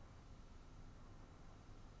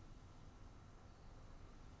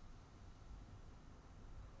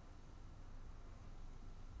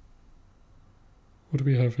 What do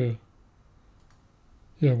we have here?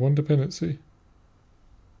 Yeah, one dependency.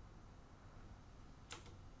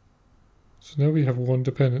 So now we have one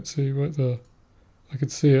dependency right there. I can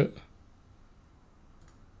see it.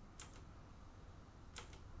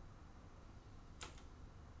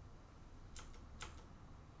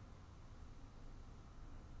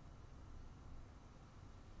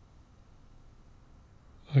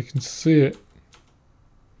 I can see it.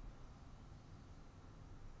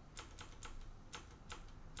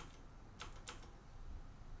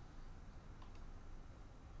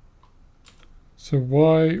 So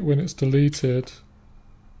why, when it's deleted,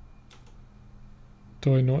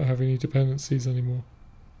 do I not have any dependencies anymore?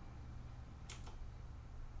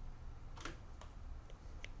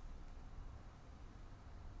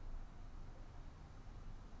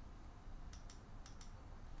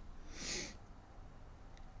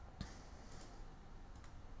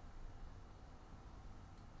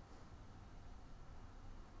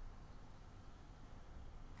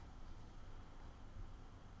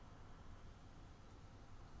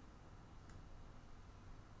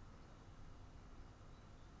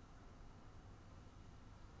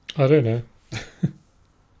 I don't know.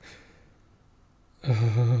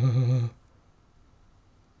 uh,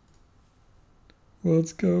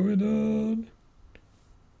 what's going on?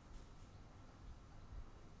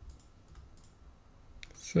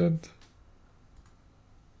 Send.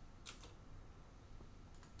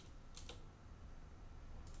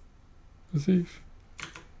 Receive.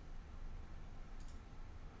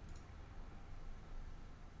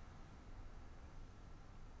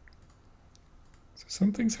 So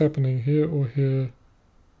something's happening here or here.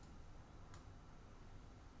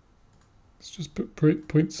 Let's just put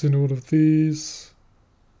breakpoints in all of these.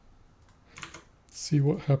 See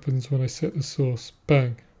what happens when I set the source.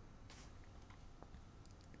 Bang.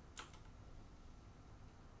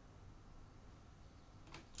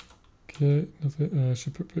 Okay, nothing. I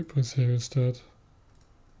should put breakpoints here instead.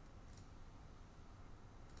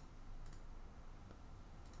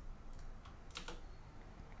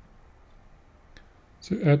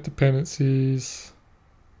 So add dependencies.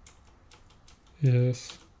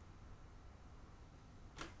 Yes.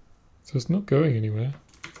 So it's not going anywhere.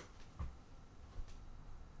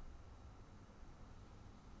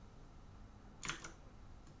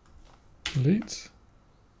 Delete.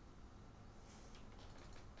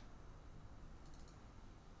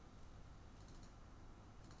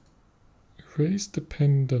 Erase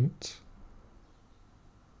dependent.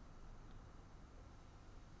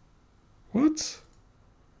 What?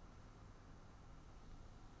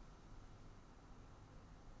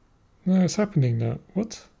 No, it's happening now.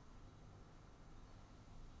 What?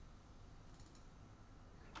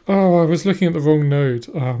 Oh, I was looking at the wrong node.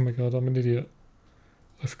 Oh my god, I'm an idiot.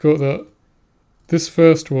 I forgot that this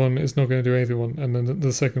first one is not going to do anything, and then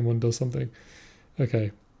the second one does something.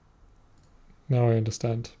 Okay. Now I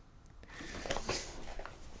understand.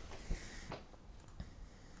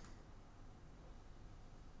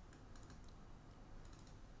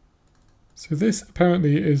 So this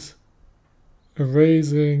apparently is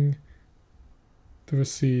erasing the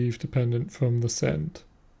receive dependent from the send.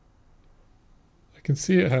 I can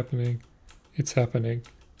see it happening. It's happening.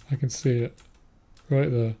 I can see it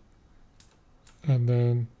right there. And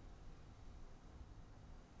then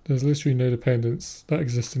there's literally no dependence that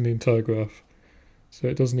exists in the entire graph. So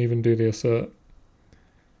it doesn't even do the assert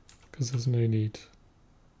because there's no need.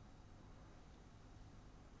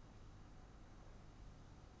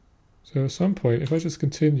 So at some point, if I just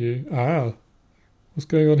continue, what's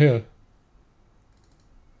going on here?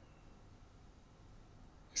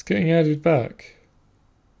 It's getting added back.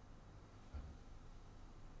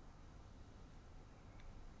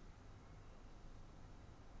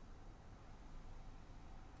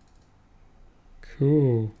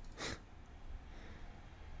 Cool.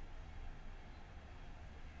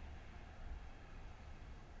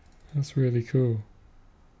 That's really cool.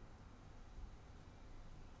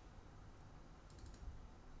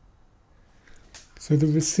 So the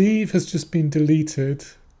receive has just been deleted.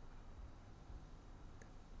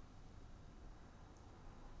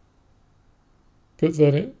 But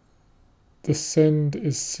then the send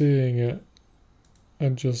is seeing it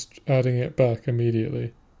and just adding it back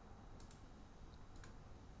immediately.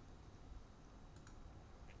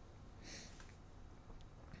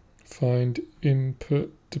 Find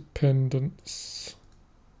input dependence.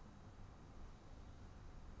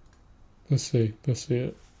 Let's see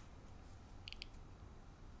it.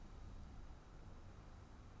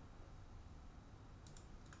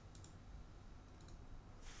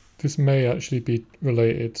 This may actually be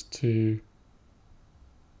related to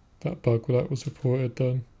that bug that was reported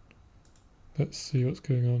then. Let's see what's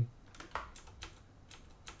going on.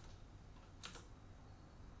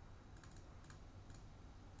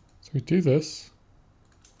 So we do this.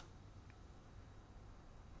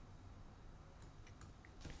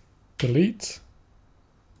 Delete.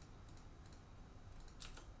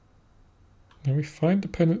 Now we find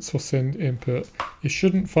dependence or send input. It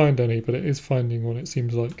shouldn't find any, but it is finding one, it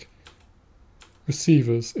seems like.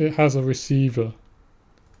 Receivers. It has a receiver.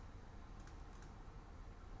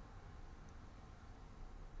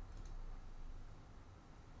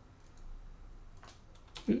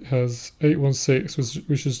 It has 816,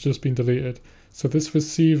 which has just been deleted. So this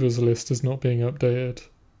receivers list is not being updated.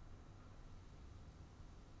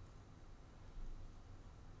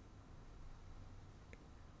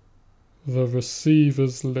 The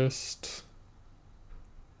receivers list.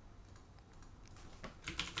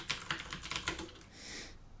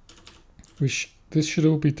 This should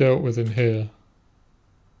all be dealt with in here.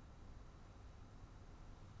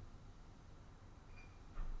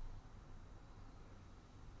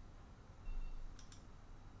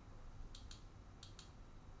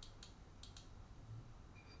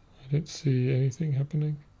 I don't see anything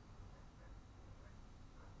happening.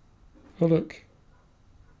 Oh look.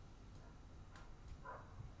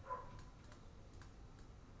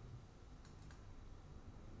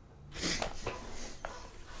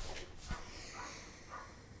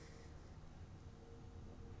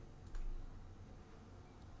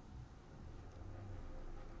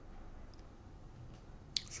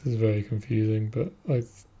 This is very confusing, but okay,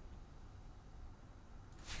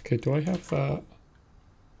 do I have that?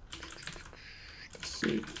 Let's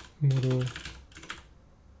see. Model.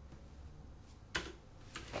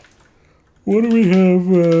 What do we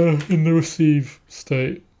have in the receive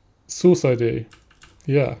state? Source ID.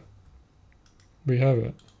 Yeah, we have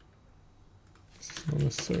it. This is not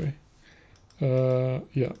necessary.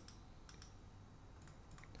 Yeah.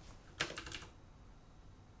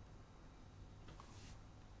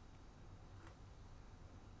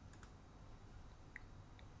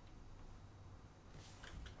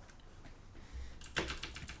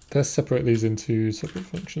 Let's separate these into separate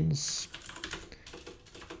functions.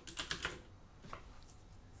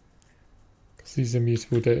 Because these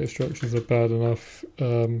immutable data structures are bad enough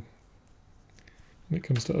when it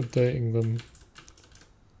comes to updating them.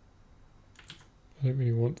 I don't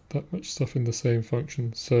really want that much stuff in the same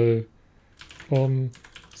function. So on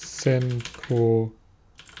send core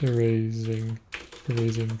erasing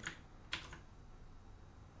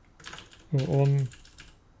or on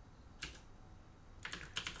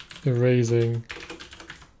erasing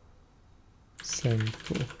send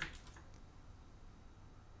core.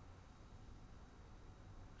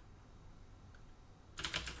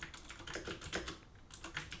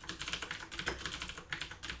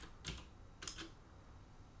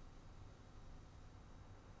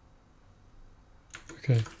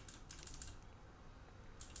 Okay.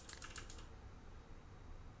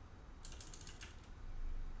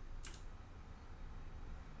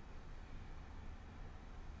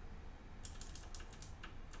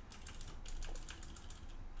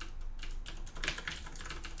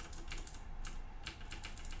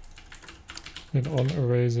 And on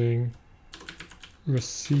erasing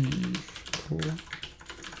receive core.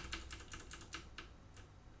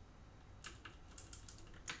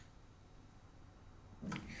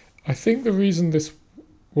 I think the reason this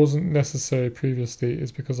wasn't necessary previously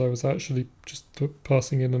is because I was actually just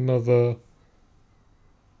passing in another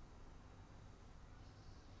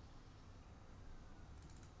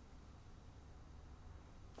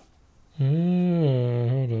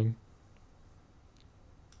hold on.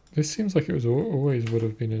 This seems like it was always would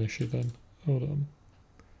have been an issue then. Hold on.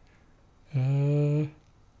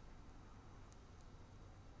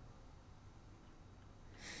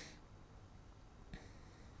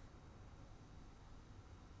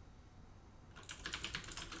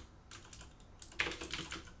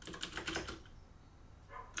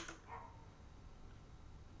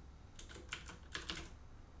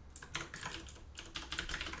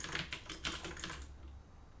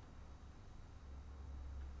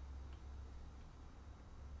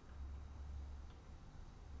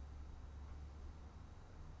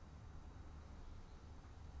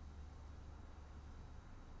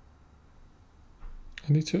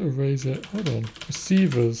 I need to erase it. Hold on.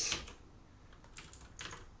 Receivers.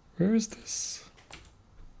 Where is this?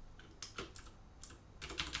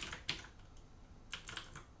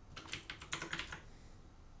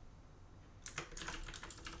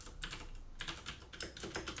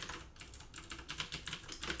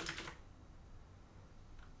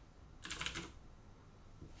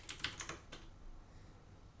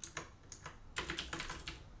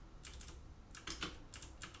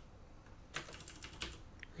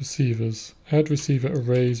 Receivers. Add receiver,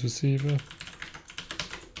 erase receiver.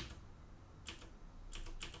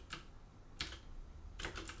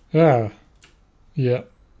 Ah, yeah.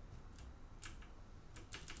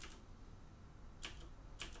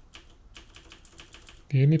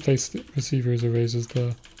 The only place that receiver is erased is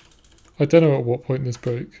there. I don't know at what point this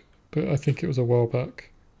broke, but I think it was a while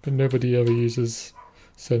back. But nobody ever uses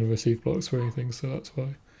send and receive blocks for anything, so that's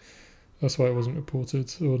why it wasn't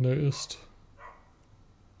reported or noticed.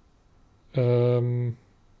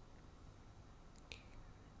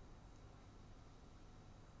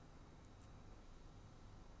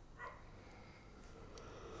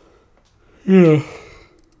 Yeah.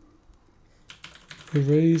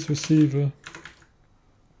 Erase receiver.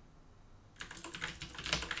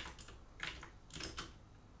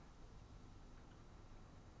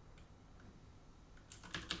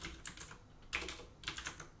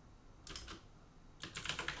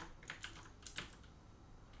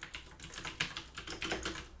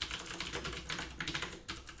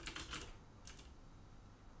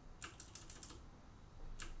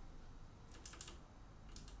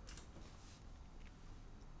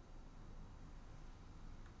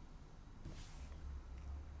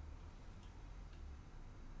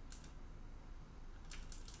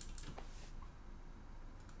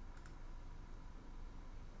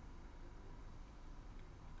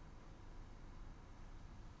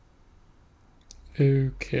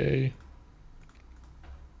 Okay.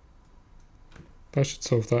 That should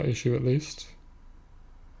solve that issue at least.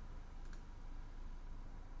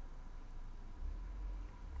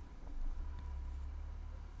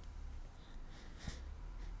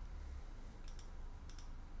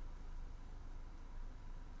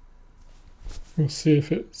 We'll see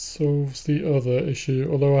if it solves the other issue,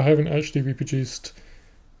 although I haven't actually reproduced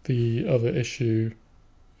the other issue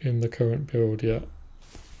in the current build yet.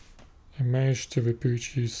 I managed to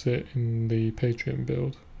reproduce it in the Patreon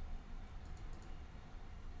build.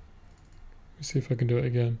 Let's see if I can do it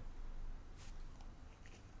again.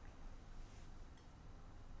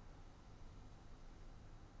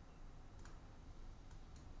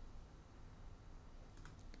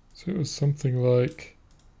 So it was something like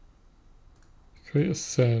create a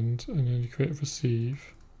send, and then you create a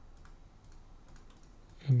receive,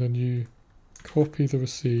 and then you copy the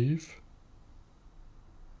receive,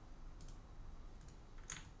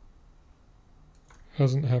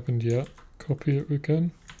 hasn't happened yet, copy it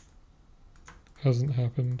again, hasn't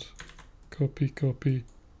happened, copy, copy,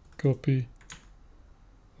 copy,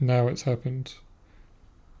 now it's happened.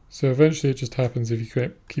 So eventually it just happens if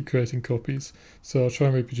you keep creating copies. So I'll try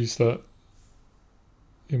and reproduce that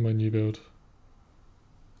in my new build.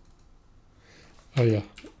 Oh yeah.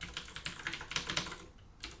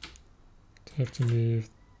 I have to move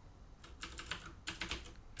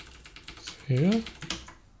here.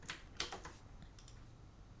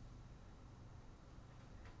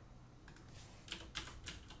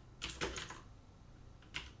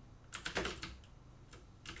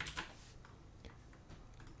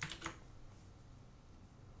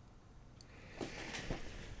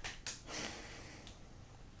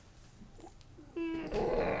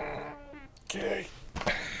 Okay.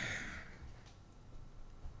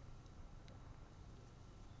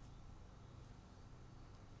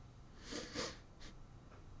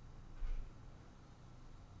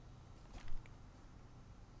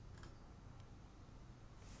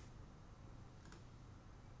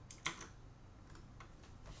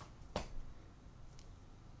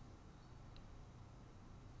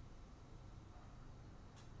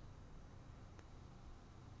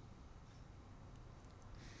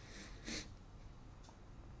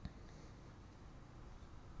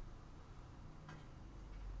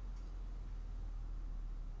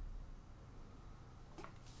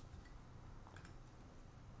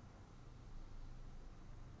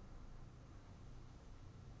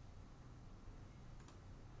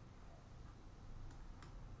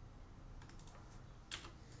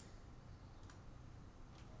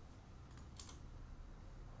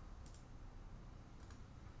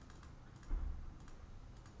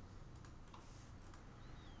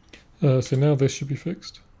 So now this should be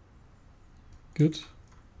fixed. Good.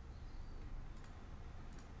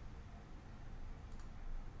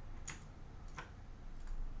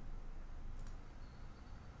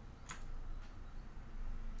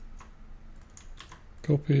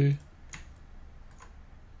 Copy.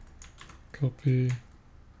 Copy.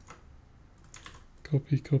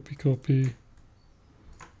 Copy, copy, copy.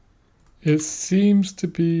 It seems to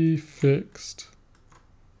be fixed.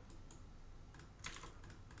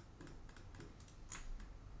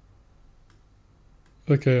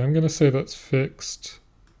 Okay, I'm going to say that's fixed.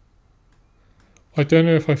 I don't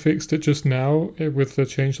know if I fixed it just now with the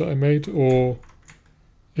change that I made, or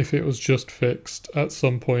if it was just fixed at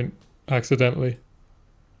some point accidentally.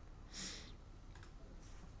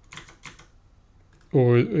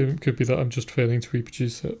 Or it could be that I'm just failing to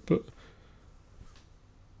reproduce it, but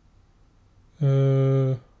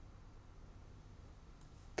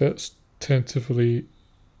let's tentatively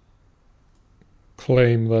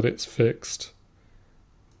claim that it's fixed.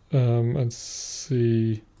 And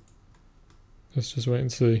see. Let's just wait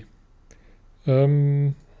and see.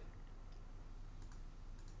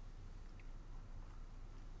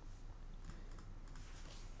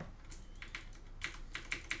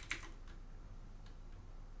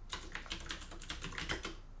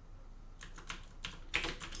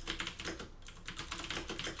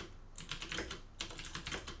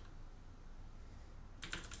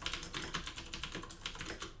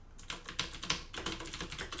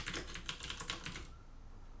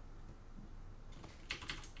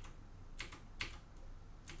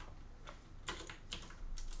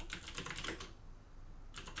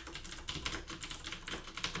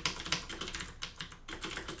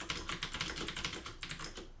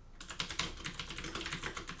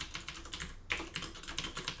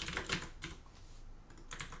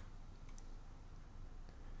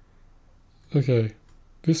 Okay,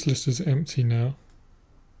 this list is empty now.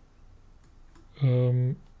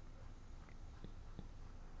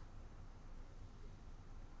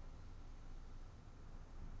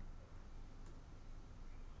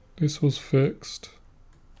 This was fixed.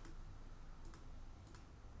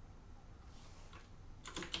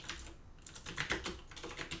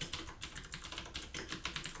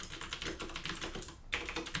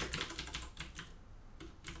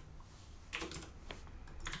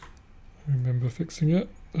 I remember fixing it.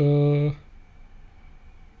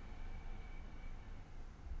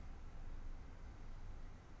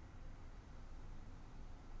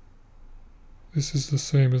 This is the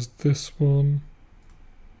same as this one.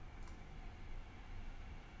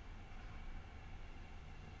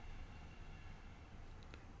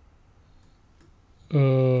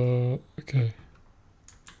 Okay.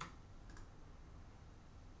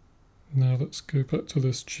 Now let's go back to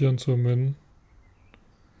this gentleman.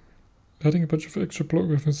 Adding a bunch of extra block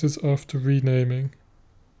references after renaming.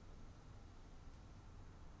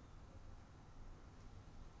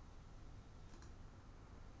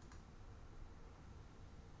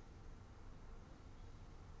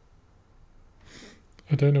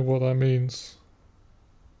 I don't know what that means.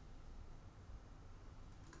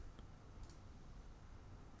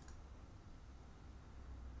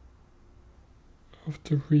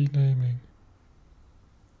 After renaming.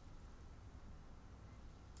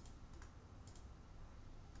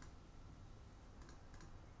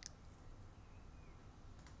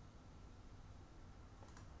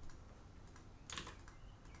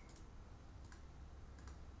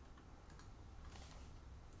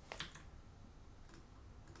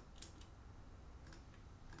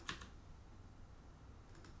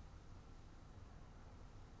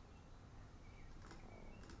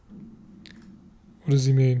 What does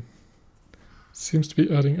he mean? Seems to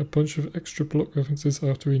be adding a bunch of extra block references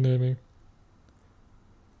after renaming.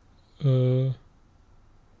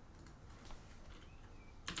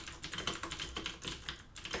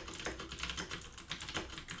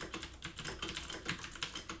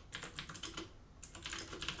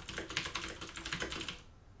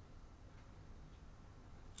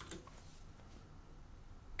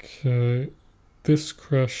 Okay, this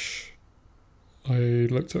crash I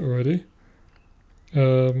looked at already.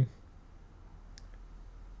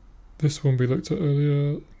 This one we looked at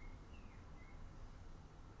earlier.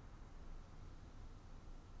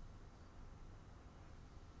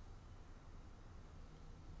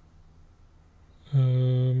 Are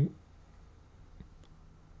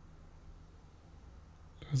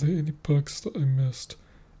there any bugs that I missed?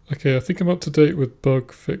 Okay, I think I'm up to date with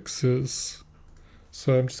bug fixes.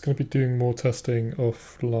 So I'm just going to be doing more testing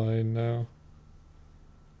offline now.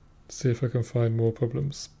 See if I can find more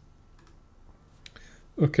problems.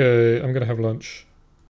 Okay, I'm going to have lunch.